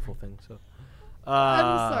said the hateful thing. So.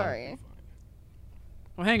 I'm sorry.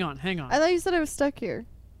 Well, hang on. I thought you said I was stuck here.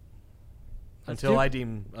 Until do- I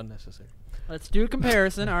deem unnecessary. Let's do a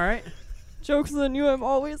comparison. All right. Jokes on you. I'm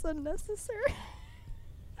always unnecessary.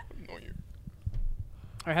 All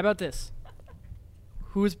right. How about this?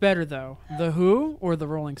 Who's better though, The Who or the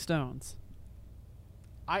Rolling Stones?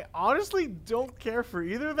 I honestly don't care for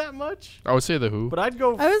either that much, I would say the Who. but I'd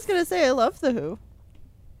go. I was gonna say I love the Who.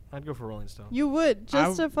 I'd go for Rolling Stone. You would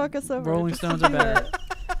just to fuck us over. Rolling just to Stones are do better. that.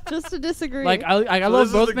 Just to disagree. Like I So this love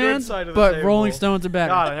is both the good bands, side of the but table. Rolling Stones are better.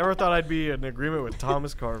 God, I never thought I'd be in agreement with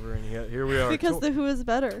Thomas Carver, and yet here we are. because the Who is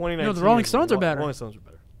better. 2019 No, the Rolling is Stones are better. Rolling Stones are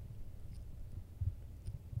better.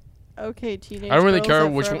 Okay, teenage. I don't really girls care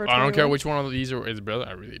at which. Forever I don't care 21. which one of these is better.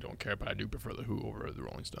 I really don't care, but I do prefer the Who over the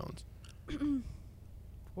Rolling Stones.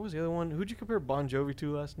 What was the other one? Who'd you compare Bon Jovi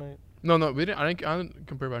to last night? No, we didn't. I didn't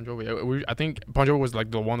compare Bon Jovi. I think Bon Jovi was like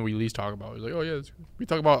the one we least talk about. It was like, oh yeah, we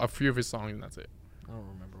talk about a few of his songs and that's it. I don't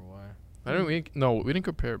remember why. I don't. We didn't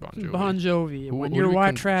compare Bon Jovi. Bon Jovi. Who- When who you're do we white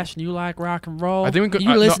com- trash and you like rock and roll, I think we could.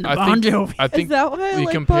 you listen to Bon Jovi. I Is think that why I we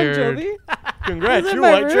like compared- Bon Jovi? Congrats, Is it you're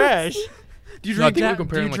my white roots? trash. Do you No, I drink think we're that? Do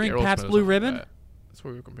comparing you like drink Aerosmith Pabst or Blue something like Ribbon? that. That's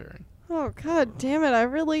what we were comparing. Oh god damn it! I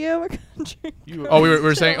really am a country. You- girl Oh, we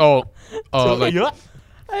were saying still. like yeah.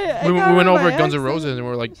 I we got went rid of over my Guns N' accent. Roses and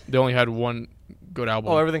we're like they only had one good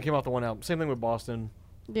album. Oh, everything came off the one album. Same thing with Boston.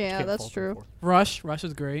 Yeah, Can't that's fault them true. for. Rush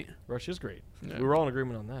is great. Rush is great. Yeah. We were all in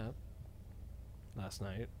agreement on that last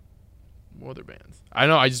night. What other bands? I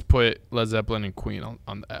know. I just put Led Zeppelin and Queen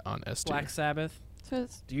on S tier. Black Sabbath. So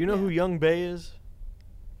it's- Do you know yeah. who Young Bay is?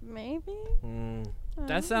 Maybe. Mm. I That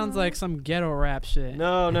don't sounds know. like some ghetto rap shit.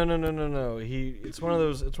 No. It's one of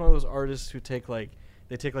those artists who take like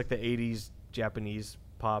the 80s Japanese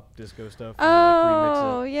pop disco stuff. And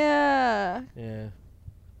Oh like yeah. remix it.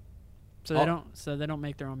 Yeah. So they don't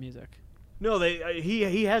make their own music. No,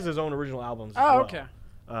 he has his own original albums. as Oh, well. okay.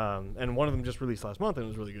 And one of them just released last month and it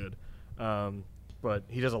was really good. But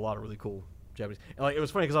he does a lot of really cool Japanese. And, like, it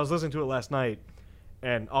was funny because I was listening to it last night,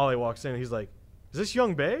 and Ollie walks in and he's like, "Is this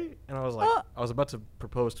Young Bay?" And I was like, I was about to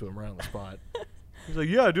propose to him right on the spot. He's like,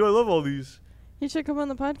 "Yeah, dude, I love all these." You should come on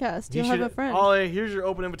the podcast. He You'll have should- a friend. Ollie, here's your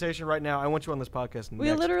open invitation right now. I want you on this podcast. We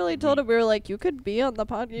next literally told week. him, we were like, you could be on the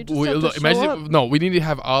podcast. You just have to show up. No, we need to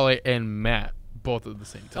have Ale and Matt both at the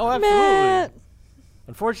same time. Oh, absolutely. Matt.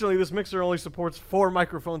 Unfortunately, this mixer only supports 4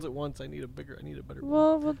 microphones at once. I need a better one.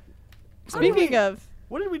 Well, How did speaking of,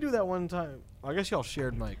 What did we do that one time? I guess y'all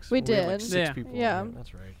shared mics. We had, like, did. 6 Yeah. people. Yeah. On there.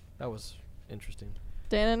 That's right. That was interesting.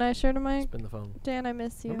 Dan and I shared a mic. Spin the phone. Dan, I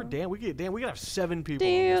miss you. Remember Dan? We gotta have 7 people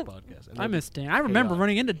Dan. on this podcast. And I then- miss Dan. I remember chaos.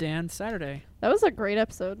 running into Dan Saturday, That was a great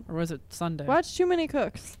episode. or was it Sunday? Watch Too Many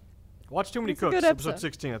Cooks. Watch Too Many It's a Cooks, good episode episode.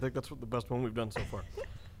 16. I think that's the best one we've done so far.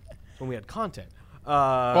 When we had content.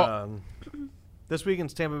 This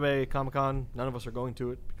weekend's Tampa Bay Comic Con. None of us are going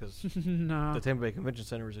to it because No. the Tampa Bay Convention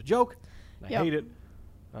Center is a joke. And I Yep. hate it.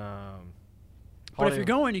 But if you're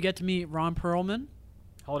going, you get to meet Ron Perlman.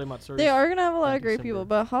 Holiday Matsuri. They are gonna have a lot in of great December. people,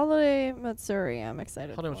 but Holiday Matsuri, I'm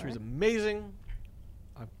excited Holiday for. Matsuri is amazing.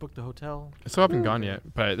 I booked a hotel. I still haven't gone yet,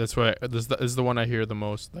 but that's what this is the one I hear the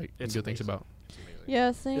most like It's good things amazing. about. It's amazing.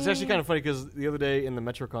 Yeah, same. It's actually kind of funny because the other day in the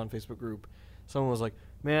MetroCon Facebook group, someone was like,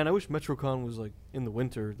 "Man, I wish MetroCon was like in the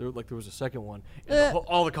winter. There was a second one." And Uh,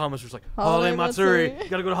 all the comments were just like, Holiday "Holiday Matsuri, Matsuri." you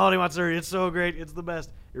gotta go to Holiday Matsuri. It's so great. It's the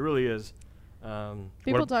best. It really is."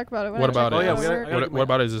 People What- talk about it. When what I about check it? Oh, yeah, out we gotta- work. I gotta- What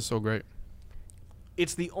about it is so great?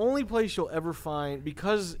 It's the only place you'll ever find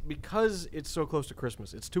because it's so close to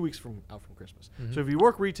Christmas. It's 2 weeks out from Christmas. Mhm. So if you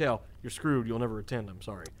work retail, you're screwed. You'll never attend. I'm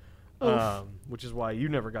sorry. Oof. Which is why you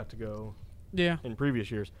never got to go Yeah, in previous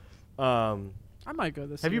years. I might go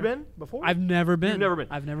this Have you year. been before? I've never been. never been.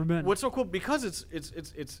 I've never been. What's so cool because it's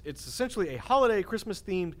essentially a holiday Christmas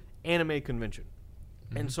themed anime convention.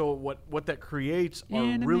 And so what that creates are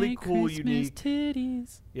Anime really cool, Christmas unique.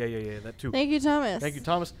 titties. Yeah, that too. Thank you, Thomas. Thank you,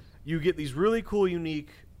 Thomas. You get these really cool, unique,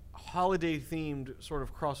 holiday-themed sort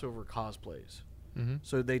of crossover cosplays. Mm-hmm.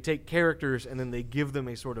 So they take characters and then they give them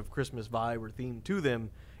a sort of Christmas vibe or theme to them,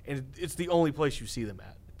 and it's the only place you see them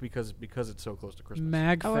at because it's so close to Christmas.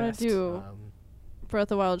 Magfest. I want to do Um, Breath of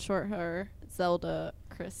the Wild short hair Zelda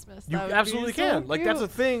Christmas. you That would be absolutely so can. Like that's a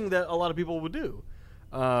cute. thing that a lot of people would do.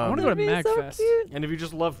 I want to go to That'd be so Magfest. cute. And if you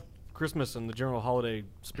just love Christmas and the general holiday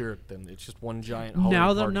spirit, then it's just one giant holiday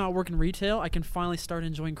Now that I'm party. not working retail, I can finally start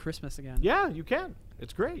enjoying Christmas again. Yeah, you can.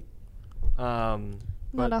 It's great. Not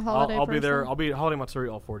But a holiday I'll be there. person. I'll be at Holiday Matsuri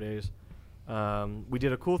all 4 days. We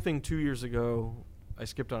did a cool thing 2 years ago. I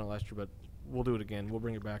skipped on it last year, but we'll do it again. We'll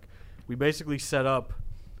bring it back. We basically set up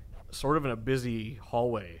sort of in a busy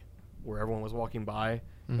hallway where everyone was walking by,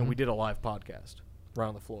 and we did a live podcast right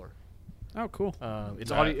on the floor. Oh, cool. It's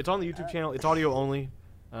Right. audio. It's on the YouTube channel. It's audio only.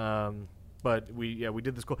 But we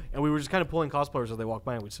did this cool, and we were just kind of pulling cosplayers as they walked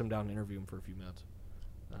by, and we'd sit them down and interview them for a few minutes.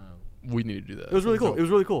 We need to do that. It was really cool. Dope. It was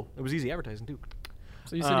really cool. It was easy advertising too.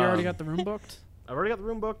 So you said you already um, got the room booked? I've already got the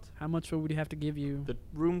room booked. How much would we have to give you? The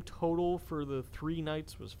room total for the 3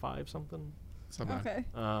 nights was 5 something. It's not bad.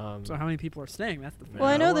 Okay. So how many people are staying? That's the thing. Well,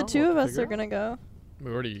 I Yeah, know the well, two we'll of us figure are it gonna go, We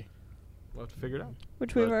already. We'll have to figure it out.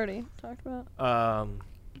 which we've But- already talked about.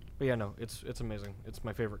 But yeah, no, it's amazing. It's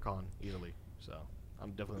my favorite con easily. So I'm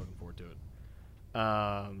definitely looking forward to it.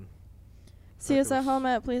 See Like us it at was- home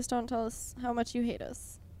at. Please don't tell us how much you hate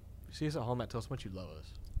us. See us at home. Matt, tell us how much you love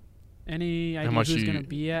us. Any How idea much who's you- gonna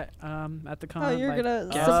be at the con? Oh, you're Like, gonna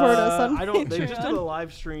guests? support us on I don't. They just did a Patreon.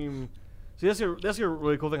 live stream. See, that's a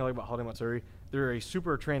really cool thing I like about Holiday Matsuri. They're a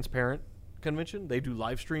super transparent convention. They do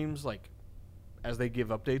live streams like as they give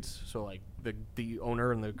updates. So like the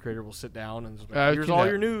owner and the creator will sit down and just like, I've here's seen all that.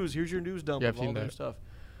 your news. Here's your news dump Yeah, of I've all seen their that. stuff.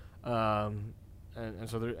 And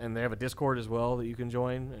so they have a Discord as well that you can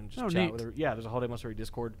join and just Oh, chat neat. with. Yeah, there's a Holiday Matsuri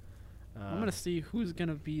Discord. I'm gonna see who's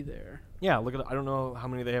gonna be there. Yeah, look at. I don't know how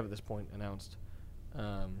many they have at this point announced,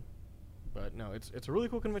 but no, it's a really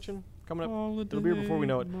cool convention coming up. It'll be here before we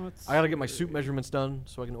know it. I gotta get my suit measurements done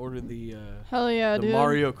so I can order the Hell yeah, the dude.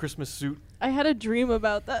 Mario Christmas suit. I had a dream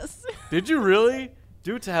about this. Did you really?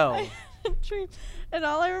 Do tell. I had a dream, and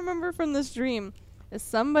all I remember from this dream is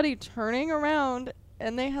somebody turning around,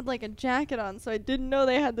 and they had like a jacket on, so I didn't know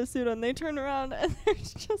they had the suit on. They turned around, and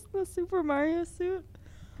there's just the Super Mario suit.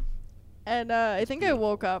 And I think I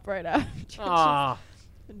woke up right after. Ah,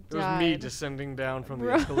 just it was me died. descending down from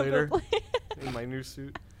the escalator Probably. in my new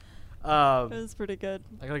suit. It was pretty good.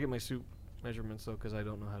 I gotta get my suit measurements though, because I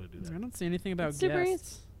don't know how to do I that. don't see anything about It's super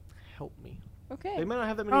guests. Help me. Okay. They might not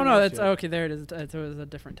have that many. Oh no, announced that's yet. okay. There it is. It was a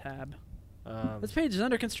different tab. This page is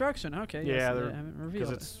under construction. Okay. Yeah, yes, they're- they haven't because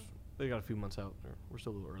revealed it's they got a few months out. We're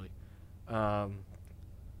still a little early.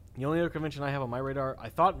 The only other convention I have on my radar, I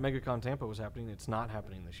thought MegaCon Tampa was happening. It's not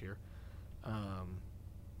happening this year,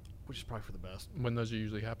 which is probably for the best. When does it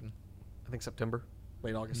usually happen? I think September,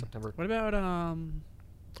 late August, September. What about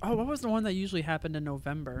Oh, what was the one that usually happened in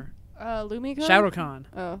November? LumiCon? ShadowCon.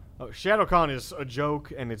 Oh. Oh, ShadowCon is a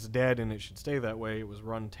joke and it's dead and it should stay that way. It was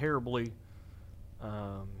run terribly.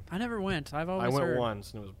 I never went. I've I always went heard.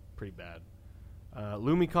 once and it was pretty bad.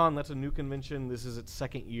 LumiCon, that's a new convention. This is its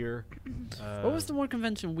second year. What was the one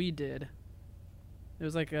convention we did? It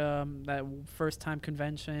was like that first time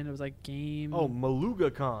convention. It was like game. Oh,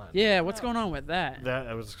 MalugaCon. Yeah, what's going on with that?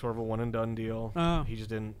 That was sort of a one and done deal. Oh. He just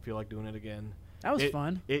didn't feel like doing it again. That was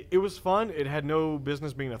fun. It was fun. It had no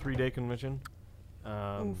business being a 3-day convention.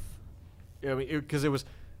 Oof. Yeah, I mean, because it was,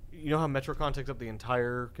 you know how MetroCon takes up the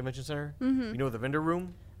entire convention center? Mm-hmm. You know the vendor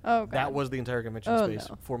room? Oh, God. That was the entire convention Oh, space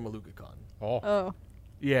no. for MalugaCon. Oh. Oh.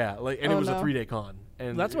 Yeah, and it Oh, was a no. 3-day con.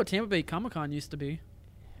 And That's what Tampa Bay Comic Con used to be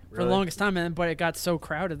for really? the longest time, but it got so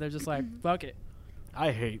crowded. They're just like, fuck it.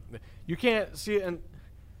 I hate. You can't see it, and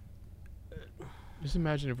Just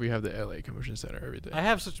imagine if we have the LA Convention Center every day. I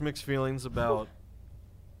have such mixed feelings about.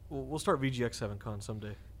 We'll start VGX7 Con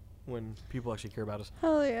someday, when people actually care about us.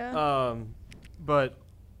 Hell yeah. But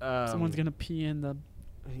Someone's gonna pee in the.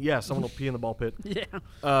 yeah, someone will pee in the ball pit. Yeah.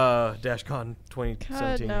 DashCon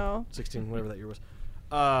 2017, no. 16, whatever that year was.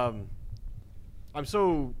 I'm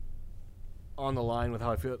so on the line with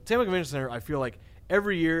how I feel. Tampa Convention Center, I feel like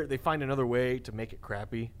every year they find another way to make it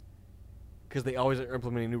crappy because they always are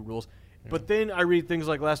implementing new rules. But then I read things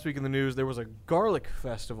like last week in the news, there was a garlic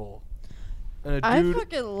festival. And I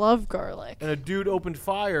fucking love garlic. a dude opened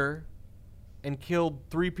fire and killed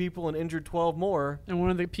 3 people and injured 12 more. And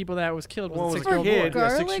one of the people that was killed One was a was a 6-year-old kid. boy. Yeah,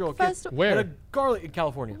 Garlic 6-year-old kid. festival. Where? At a garlic in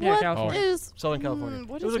California. Yeah, What California. is- Southern California.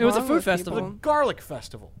 What It was is a- It was a wrong food with festival. It was a people? garlic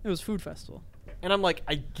festival. It was food festival. And I'm like,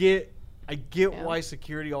 I get Yeah. why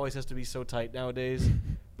security always has to be so tight nowadays,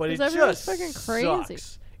 but it 'Cause everyone's just fucking crazy.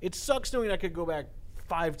 sucks. It sucks knowing I could go back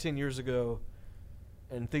 5-10 years ago,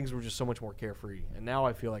 and things were just so much more carefree. And now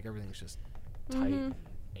I feel like everything's just tight, Mhm. and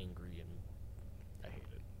angry, and I hate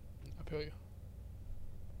it. I feel you.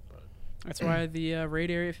 That's why the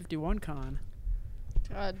Raid Area 51 con.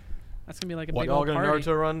 God. That's gonna be like a What, big y'all old gonna party.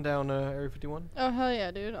 Naruto run down Area 51? Oh, hell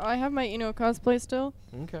yeah, dude. I have my Eno cosplay still.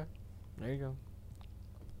 Okay, there you go.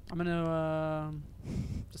 I'm gonna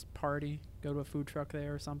just party, go to a food truck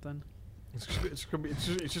there or something. It's just gonna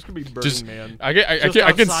be Burning Just- Man. I can Just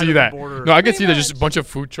outside outside see of the that. border. No, I can Pretty see there's just a much. bunch of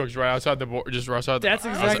food trucks right outside the border, just right outside. That's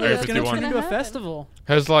outside exactly Area what's gonna 51. turn into a happen. festival.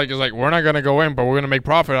 It's like we're not gonna go in, but we're gonna make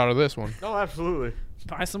profit out of this one. Oh, absolutely.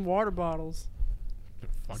 Buy some water bottles.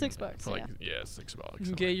 Fucking- $6, for like, yeah. $6. You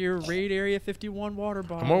can get your Raid Area 51 water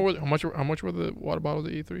bottle. How much were the water bottles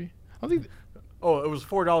at E3? I think. Oh, it was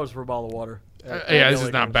 $4 for a bottle of water. Yeah, this is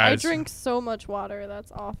not bad. I It's- drink so much water.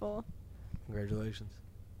 That's awful. Congratulations.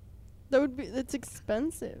 That would be. It's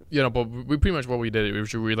expensive. You know, but we pretty much what we did.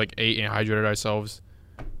 We like ate and hydrated ourselves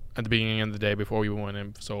at the beginning of the day before we went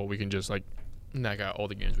in, so we can just like knock out all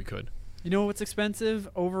the games we could. You know what's expensive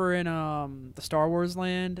over in the Star Wars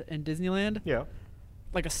land and Disneyland? Yeah.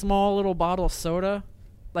 Like a small little bottle of soda.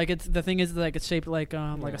 Like it's the thing is like it's shaped like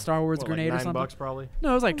a Star Wars What, grenade like or something. $9 probably.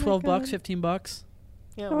 No, it was like Oh my 12 bucks, God. 15 bucks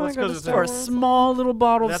Yeah, I well, wanna that's go to because it's Star for a Wars. small little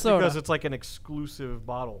bottle That's of soda. because it's like an exclusive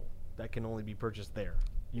bottle that can only be purchased there.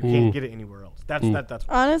 You Ooh. can't get it anywhere else. That's Ooh. that's.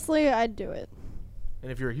 Honestly, I'd do it. And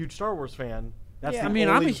if you're a huge Star Wars fan, that's Yeah. the I mean,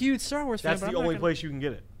 only, I'm a huge Star Wars fan. That's but the I'm not only gonna- place you can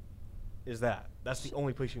get it. Is that? That's the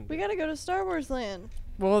only place you can We get gotta go to Star Wars Land.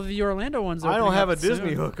 Well, the Orlando one's it. I don't opening have a up Disney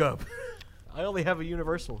soon. hookup. I only have a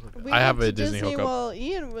Universal hookup. We I went have a to Disney hookup. while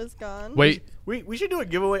Ian was gone. Wait, We should do a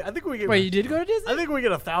giveaway. I think we get. Wait, you did go to Disney? I think we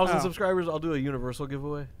get 1,000 Oh. subscribers. I'll do a Universal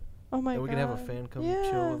giveaway, Oh my and god. we can have a fan come yeah.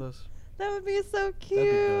 chill with us. That would be so cute.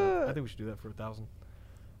 That'd be dope. I think we should do that for 1,000.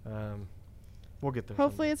 We'll get there.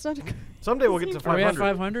 Hopefully, someday. it's not. Someday we'll get to Are we at 500.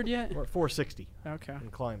 500 yet? We're at 460 Okay.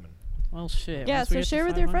 and climbing. Well, shit. Yeah, once we so get to share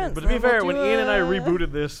with your 500. friends. But to be Then we'll fair, when do Ian and I a-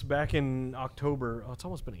 rebooted this back in October, it's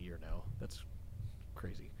almost been a year now. That's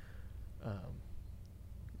crazy.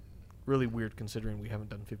 Really weird considering we haven't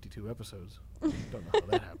done 52 episodes. Don't know how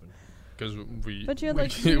that happened. because we But you had, like,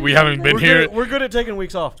 2 we haven't been weeks. here. We're good at taking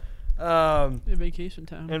weeks off, Yeah, vacation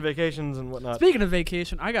time. and vacations and whatnot. Speaking of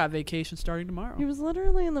vacation, I got vacation starting tomorrow. He was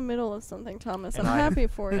literally in the middle of something, Thomas. And I'm I- happy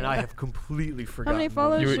for you. And I have completely How forgotten. many what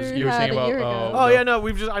followers You were- you you were had saying a about, year ago? Oh yeah, no,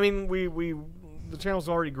 we've just. I mean, we the channel's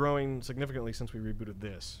already growing significantly since we rebooted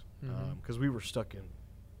this, because we were stuck in.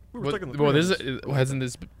 We were stuck in the. Well, this 300s. hasn't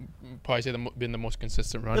this probably say been the most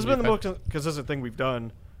consistent run? This has been the we've most consistent thing we've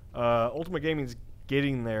done. Ultimate Gaming's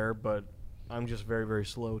getting there, but I'm just very, very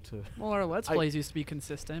slow to. Well, our Let's I- Plays used to be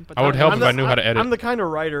consistent, but I would that- help I'm if I the- knew how to edit. I'm the kind of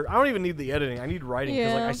writer. I don't even need the editing. I need writing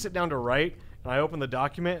because like Yeah. I sit down to write and I open the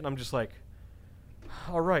document and I'm just like,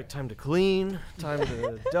 all right, time to clean, time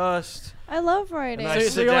to dust. I love writing. And I So,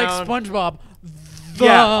 sit you're down- like SpongeBob. Yeah, The-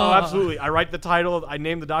 oh, absolutely. I write the title, I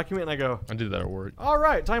name the document, and I go, I did that at work. all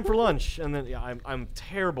right, time for lunch. And then yeah, I'm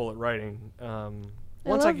terrible at writing.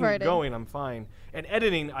 Once I love can writing. get going, I'm fine. And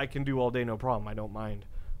editing, I can do all day, no problem. I don't mind.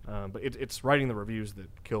 But it's writing the reviews that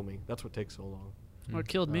kill me. That's what takes so long. What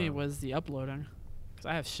killed me was the uploading. 'Cause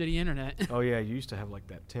I have shitty internet. Oh yeah, you used to have like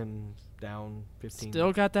that 10 down, 15.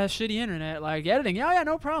 Still got that shitty internet. Like editing, yeah,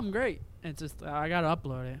 no problem, great. It's just I gotta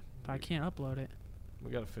upload it. But I can't upload it. We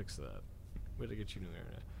gotta fix that. We gotta get you new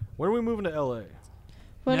internet. When are we moving to LA?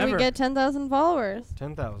 When we Never. get 10,000 followers.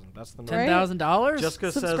 10,000. That's the number. Right? $10,000.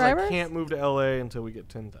 Jessica says I Subscribers? can't move to LA until we get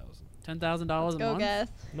 10,000. $10,000 a Go month. guess.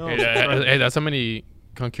 No. Hey, that's how many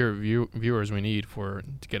concurrent viewers we need to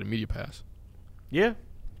get a media pass. Yeah.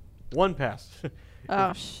 One pass.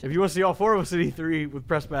 Oh, shit. If you want to see all four of us at E3 with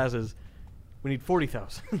press passes, we need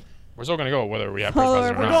 40,000. We're still gonna go whether we have Follow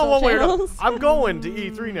press passes our or We're not. going one way or another. channels. I'm going to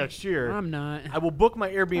E3 next year. I'm not. I will book my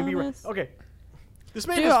Airbnb. Promise. Okay. This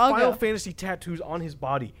man Dude, has I'll Final go. Fantasy tattoos on his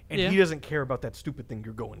body, and Yeah. he doesn't care about that stupid thing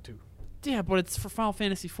you're going to. Yeah, but it's for Final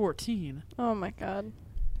Fantasy 14. Oh, my God.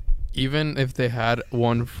 Even if they had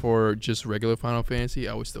one for just regular Final Fantasy,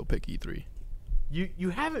 I would still pick E3. You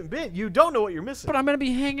haven't been. You don't know what you're missing. But I'm gonna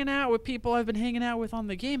be hanging out with people I've been hanging out with on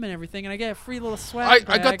the game and everything, and I get a free little swag.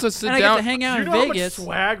 I got bag, to sit and I down- get to hang out you in know how Vegas. much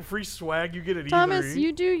swag, free swag you get at Thomas, E3?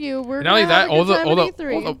 you do you. We're And not only gonna that, have a good time at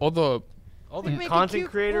E3. all We the make a content cute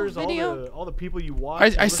little creators, video. all the people you watch.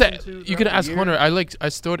 I and said listen to you throughout could the ask year. Hunter. I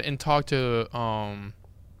stood and talked to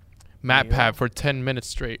Matt Yeah. Pat for 10 minutes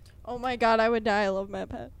straight. Oh, my God. I would die. I love Matt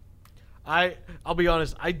Pat. I'll be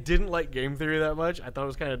honest, I didn't like game theory that much. I thought it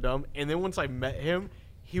was kind of dumb. And then once I met him,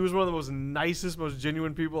 he was one of the most nicest, most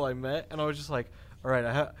genuine people I met. And I was just like, all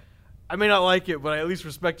right, I may not like it, but I at least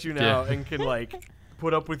respect you now Yeah. and can like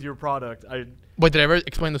put up with your product. Wait, did I ever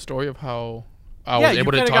explain the story of how I yeah, was you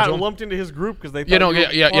able kind to of talk got to him? lumped into his group because they thought Yeah, no, you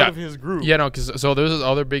were yeah, part yeah. of his group. Yeah, no, because so there was this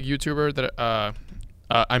other big YouTuber that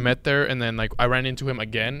I met there, and then like I ran into him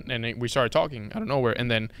again, and we started talking out of nowhere,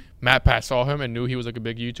 and then Matt Pat saw him and knew he was like a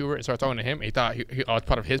big YouTuber, and started talking to him. He thought I was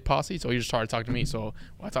part of his posse, so he just started talking to me. So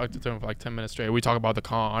I talked to him for like 10 minutes straight. We talked about the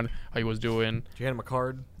con, how he was doing. Did you hand him a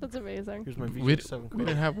card? That's amazing. Here's my We VJ7 card.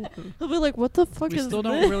 didn't have. He'll be like, what the fuck We is still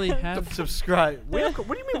this? don't really have. Subscribe. What do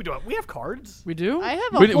you mean we do? We have cards. We do. I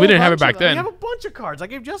have a We whole didn't have it bunch back of We then. them. have a bunch of cards. I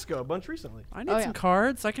gave Jessica a bunch recently. I need Oh, some yeah.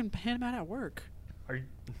 cards. I can hand them out at work. Are you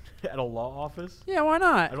at a law office? Yeah, why I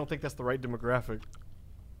not? don't think that's the right demographic.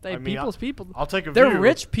 They I mean, people's people. I'll take a They're view.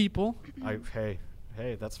 rich people. Hey,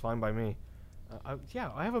 that's fine by me.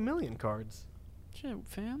 Yeah, I have a million cards. Shit,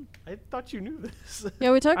 fam. I thought you knew this.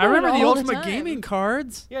 Yeah, we talk I about remember it the all Ultimate time. Gaming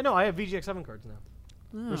cards. Yeah, no, I have VGX7 cards now.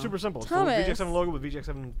 They're Oh, super simple. It's the Thomas. VGX7 logo with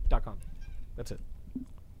VGX7.com. That's it.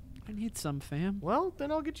 I need some, fam. Well,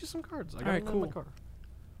 then I'll get you some cards. I got Alright, them in my cool. car.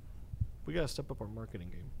 We gotta step up our marketing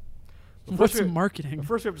game. But What's first we- marketing? but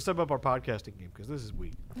first, we have to step up our podcasting game because this is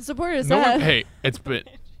weak. Support is No one, sad. hey,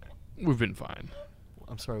 we've been fine.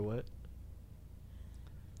 I'm sorry, what?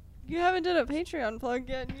 You haven't done a Patreon plug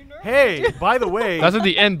yet. And you know Hey, by the way, That's at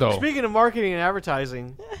the end though. speaking of marketing and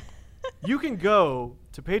advertising, you can go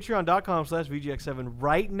to patreon.com/VGX7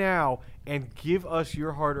 right now and give us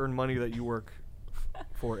your hard-earned money that you work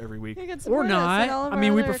for every week. You can Or support us not. and all of I our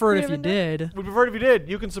mean, we other prefer it if you creative endeavors. did. We'd prefer it if you did.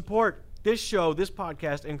 You can support this show, this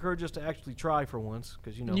podcast, encourage us to actually try for once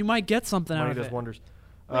because you know You might get something out money of does it. wonders.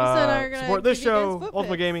 Lisa and I are gonna Support this give you guys show, foot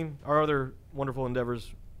Ultimate pics. Gaming, our other wonderful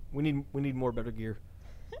endeavors. We need more better gear.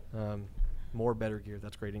 More better gear.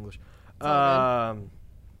 That's great English. It's all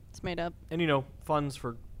It's made up. And you know, funds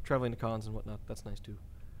for traveling to cons and whatnot. That's nice too.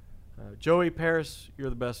 Joey Paris, you're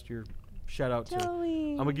the best. You're shout out to.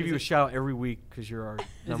 Joey. I'm gonna give Is you a it- shout out every week because you're our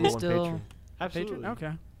he number one still patron. Absolutely. Patron?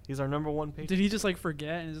 Okay. He's our number one patron. Did he just like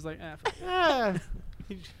forget and just like, fuck it. Ah,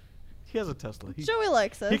 he has a Tesla. Joey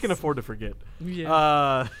likes us. He can afford to forget.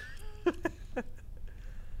 Yeah.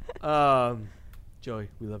 Joey,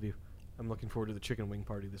 we love you. I'm looking forward to the chicken wing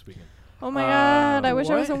party this weekend. Oh my god! I wish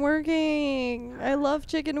I What? wasn't working. I love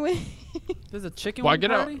chicken wings. There's a chicken Why wing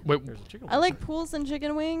get out? party? Wait, There's a chicken I wing like party. pools and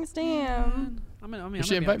chicken wings. Damn. you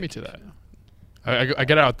should invite me to that. I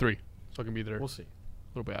get out at 3, so I can be there We'll a see.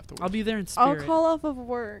 little bit afterwards. I'll be there in I'll spirit. call off of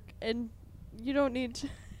work, and you don't need to.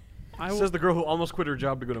 I will, Says the girl who almost quit her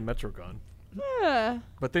job to go to MetroCon. Yeah.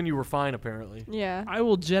 But then you were fine, apparently. Yeah. I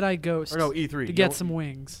will Jedi Ghost Or no, E3. to get Don't- some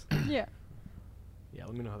wings. Yeah. Yeah,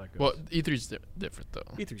 let me know how that goes. Well, E3's different though.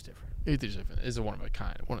 E3's different. E3's different. It's a one of a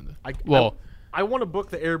kind. One of the. I Well, want to book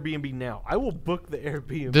the Airbnb now. I will book the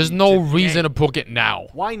Airbnb. there's no today. reason to book it now.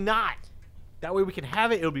 Why not? That way we can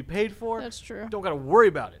have it. It'll be paid for. That's true. Don't gotta worry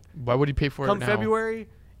about it. Why would he pay for Come it now? February,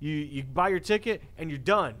 you buy your ticket and you're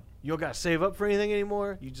done. You don't gotta save up for anything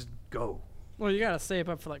anymore. You just go. Well, you gotta save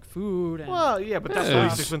up for like food and. Well, yeah, but that's the Yeah.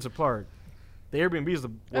 least expensive part. The Airbnb is the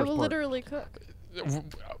I worst will part. literally cook.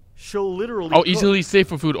 She'll literally. I'll cook. easily save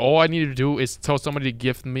for food. All I need to do is tell somebody to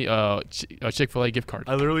gift me a Chick-fil-A gift card.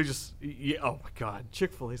 I literally just. Yeah, oh my God,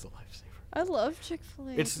 Chick-fil-A's a lifesaver. I love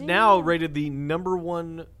Chick-fil-A. It's damn. now rated the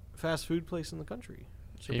 #1 fast food place in the country,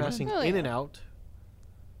 surpassing Hell yeah. In-N-Out.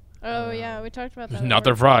 Oh yeah, we talked about that. Not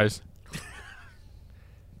their fries.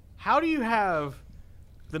 How do you have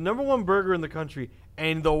the #1 burger in the country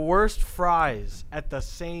and the worst fries at the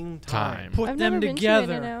same time? Put I've them never together.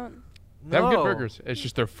 Been to In-N-Out. They have good No. burgers. It's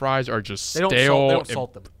just their fries are just They don't stale. salt, they don't and-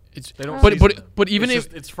 salt them. It's, They don't But- season them. but even It's if-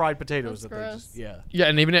 just- it's fried potatoes That's that they just gross. yeah. yeah,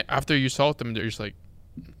 and even after you salt them, they're just like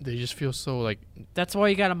they just feel so like That's why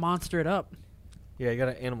you gotta monster it up. Yeah, you got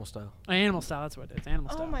an animal style. Animal style. That's what it is. Animal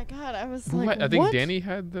Oh style. my god, I was Who like, had- I think what? Danny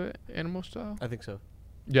had the animal style. I think so.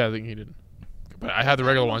 Yeah, I think he did. But I had the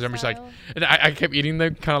regular ones. I'm just like, and I kept eating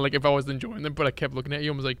them, kind of like if I was enjoying them. But I kept looking at you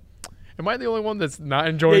and was like, "Am I the only one that's not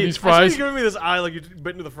enjoying these I fries?" saw you giving me this eye, like you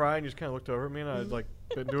bit into the fry, and you just kind of looked over at me, and I like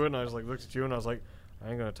didn't do it, and I just like looked at you, and I was like, I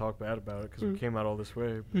ain't gonna talk bad about it because we came out all this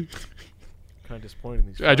way. Kind of disappointed in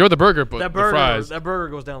these. I enjoyed the burger, but that the burger, fries. that burger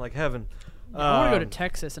goes down like heaven. I want to go to Um,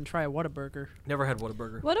 Texas and try a Whataburger. Never had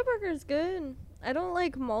Whataburger. Whataburger's good. I don't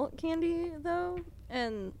like malt candy though,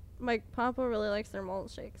 and my papa really likes their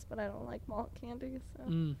malt shakes, but I don't like malt candy. So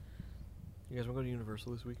Mm. You guys want to go to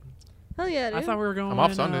Universal this weekend? hell yeah, dude. I thought we were going.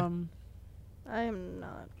 off Sunday. I am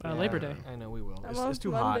not. Labor Day. I know we will. I'm It's off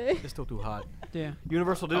too Monday. hot. It's still too hot. Yeah.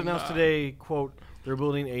 Universal did I'm announce not. today, quote, they're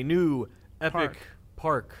building a new epic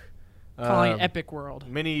park. Calling it Epic World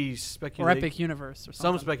Many or speculate. Epic Universe or Some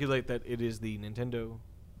something. speculate that it is the Nintendo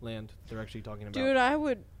land they're actually talking about. Dude, I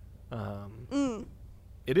would. Um,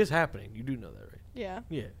 it is happening. You do know that, right? Yeah.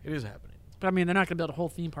 Yeah, it is happening. But I mean, they're not gonna build a whole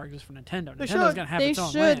theme park just for Nintendo. They Nintendo's should. gonna have They its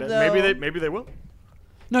own should, land. though. Maybe they will.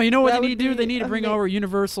 No, you know what That they would need to do? They be need to bring ama- over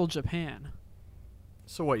Universal Japan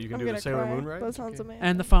So what? You can I'm do gonna the Sailor cry. Moon ride? That sounds amazing.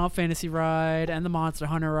 and the Final Fantasy ride and the Monster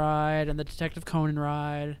Hunter ride and the Detective Conan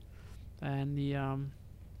ride and the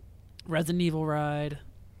Resident Evil ride.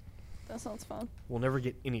 That sounds fun. We'll never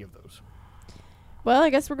get any of those. Well, I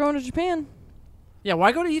guess we're going to Japan. Yeah,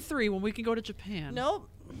 why go to E3 when we can go to Japan? Nope.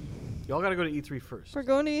 Y'all got to go to E3 first. We're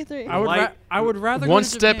going to E3. I would rather One go to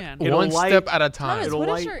step, Japan. It'll one light- step at a time. Thomas, It'll what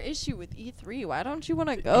is light- your issue with E3? Why don't you want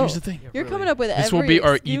to go? Here's the thing. Yeah, You're really. coming up with This will every be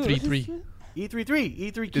our excuse. E3-3.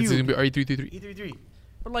 E3-3, E3Q. This is gonna be our E3-3. E3-3.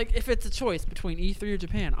 But like, if it's a choice between E3 or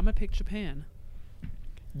Japan, I'm gonna pick Japan.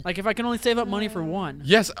 Like, if I can only save up money for one.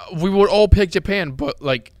 Yes, we would all pick Japan, but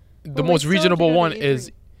like the Well, we most still have to reasonable go to one E3.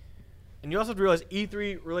 is And you also have to realize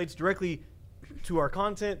E3 relates directly to our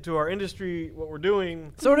content, to our industry, what we're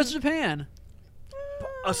doing. So does Japan.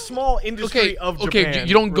 A small industry of Japan. okay.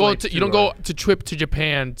 You don't go relates to you don't go our- to trip to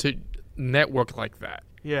Japan to network like that.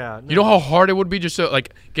 Yeah. You know how hard it would be just to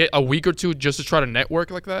like get a week or two just to try to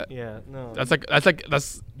network like that. Yeah. No. That's You go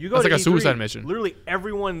that's to like a E3, suicide mission. Literally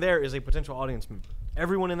everyone there is a potential audience member.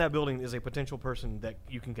 Everyone in that building is a potential person that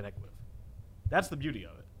you can connect with. That's the beauty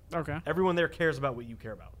of it. Okay. Everyone there cares about what you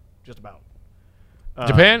care about. Just about.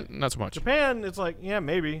 Japan, not so much. Japan, it's like, yeah,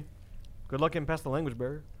 maybe. Good luck getting past the language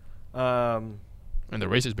barrier. And the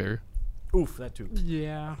racist barrier. Oof, that too.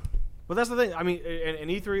 Yeah. But that's the thing. I mean, in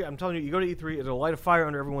E3, I'm telling you, you go to E3, it'll light a fire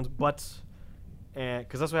under everyone's butts, and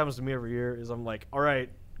because that's what happens to me every year. Is I'm like, all right,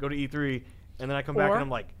 go to E3, and then I come back Or- and I'm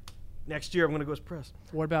like, next year I'm gonna go as press.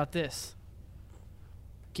 What about this?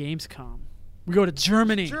 Gamescom. We go to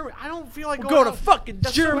Germany. Germany. I don't feel like We'll going go to out- fucking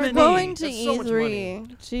that's so much Germany. We're money. going to That's so much money.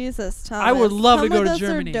 E3. Jesus, Thomas. I would love to Come go with to us or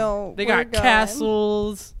Germany. don't. They We're got going.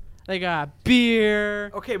 castles. They got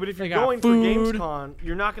beer. Okay, but if They you're got going food. for Gamescom,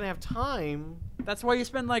 you're not gonna have time. That's why you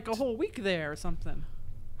spend like a whole week there or something.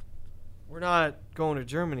 We're not going to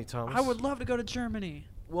Germany, Thomas. I would love to go to Germany.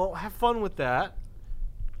 Well, have fun with that.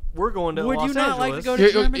 We're going to Would Los you not like to Angeles. go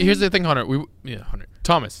to Germany? Here's the thing, Hunter. Hunter.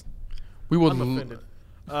 Thomas. We would. I'm offended.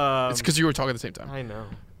 It's because you were talking at the same time. I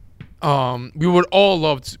know. We would all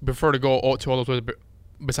love to prefer to go to all those places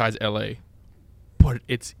besides LA, but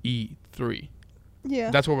it's E3. Yeah.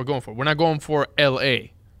 That's what we're going for. We're not going for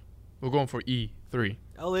LA. We're going for E3.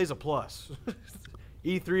 LA's a plus.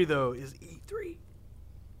 E3 though is E3.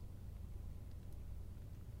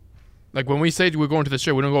 Like when we say we're going to the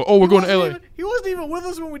show, we don't go, oh, we're going to LA. He wasn't even with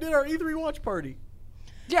us when we did our E3 watch party.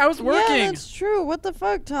 Yeah, I was working. Yeah, that's true. What the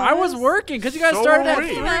fuck, Thomas? I was working because you guys So started were at we.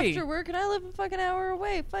 Came 3. after work, and I live a fucking hour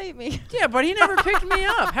away. Fight me. Yeah, but he never picked me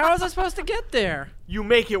up. How was I supposed to get there? You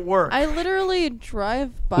make it work. I literally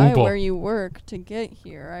drive by Uber. where you work to get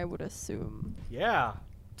here, I would assume. Yeah,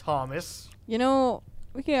 Thomas. You know,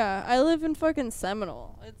 yeah, I live in fucking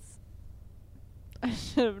Seminole. It's. I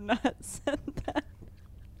should have not said that.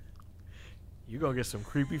 You gonna get some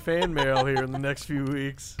creepy fan mail here in the next few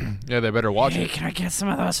weeks. Yeah, they better watch Hey, it. can I get some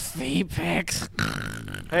of those feet pics?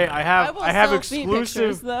 Hey, I have will I have sell feet pictures,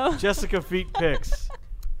 exclusive though. Jessica feet pics.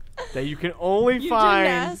 that you can only You find.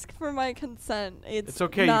 didn't ask for my consent. It's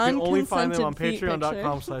okay. You can only find them on non-consented feet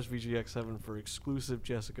patreon.com/VGX7 for exclusive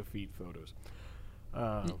Jessica feet photos.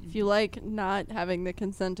 If you like not having the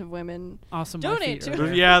consent of women, Awesome. Donate to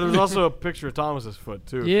There's, yeah, there's also a picture of Thomas's foot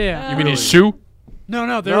too. Yeah. You mean his Really? shoe?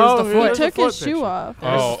 No, there No, was the it he foot. was a took foot his shoe picture. off.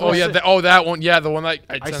 Oh yeah, that one. Yeah, the one that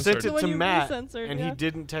I I censored. sent The it one to you Matt, censored, and yeah. he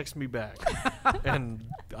didn't text me back, and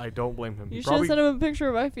I don't blame him. You He should have probably sent him a picture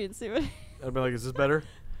of my feet. See what? I'd be like, "Is this better?"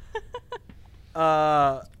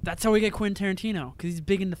 That's how we get Quentin Tarantino, because he's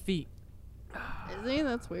big into feet. Is he?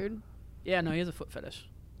 That's weird. Yeah, no, he has a foot fetish.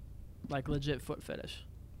 Like, legit foot fetish.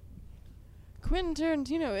 Quentin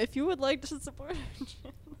Tarantino, if you would like to support our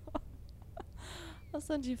channel, I'll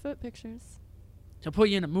send you foot pictures. He'll put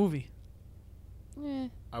you in a movie. Yeah.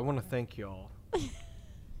 I want to thank y'all.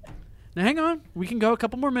 Now, hang on. We can go a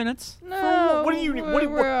couple more minutes. No. What do you? What, we're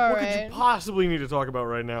what could you alright. possibly need to talk about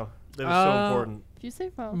right now that is so important? If you say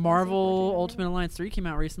Final Marvel Fantasy Ultimate Alliance 3 came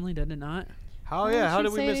out recently, did it not? How Why yeah? didn't How you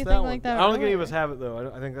did we say miss anything that one? like that I don't think any of earlier? us have it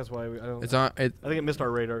though. I think that's why I don't. It's on. I think it missed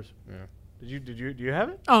our radars. Yeah. Did you? Do you have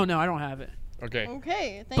it? Oh, no, I don't have it. Okay.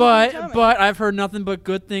 Okay. Thank you for coming. But I've heard nothing but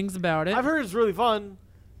good things about it. I've heard it's really fun,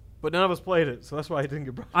 but none of us played it, so that's why I didn't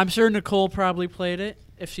get brought. I'm sure Nicole probably played it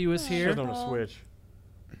if she was Yeah. She here. has it on a Switch.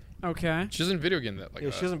 Okay. She doesn't video game that like Yeah,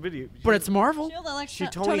 that. she doesn't video. But it's Marvel. She only likes She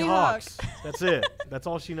to- Tony Hawks. That's it. That's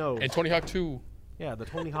all she knows. And Tony Hawk 2. Yeah, the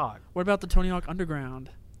Tony Hawk. What about the Tony Hawk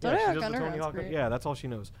Underground? Tony Yeah, Hawk she does the Tony Underground's Hawk. great. Yeah, that's all she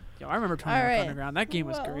knows. Yo, I remember Tony All Hawk right. Underground. That game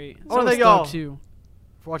was Well. great. Oh, So was thank y'all. Thug 2.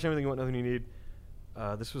 For watching everything, you want nothing you need.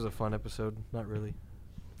 This was a fun episode. Not really.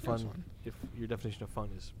 It was Fun. fun. If your definition of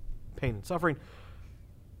fun is pain and suffering.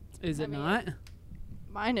 Is I it mean- not?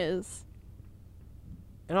 Mine is.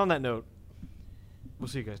 And on that note, we'll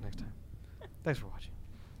see you guys next time. Thanks for watching.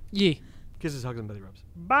 Yeah. Kisses, hugs, and belly rubs.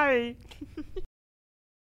 Bye.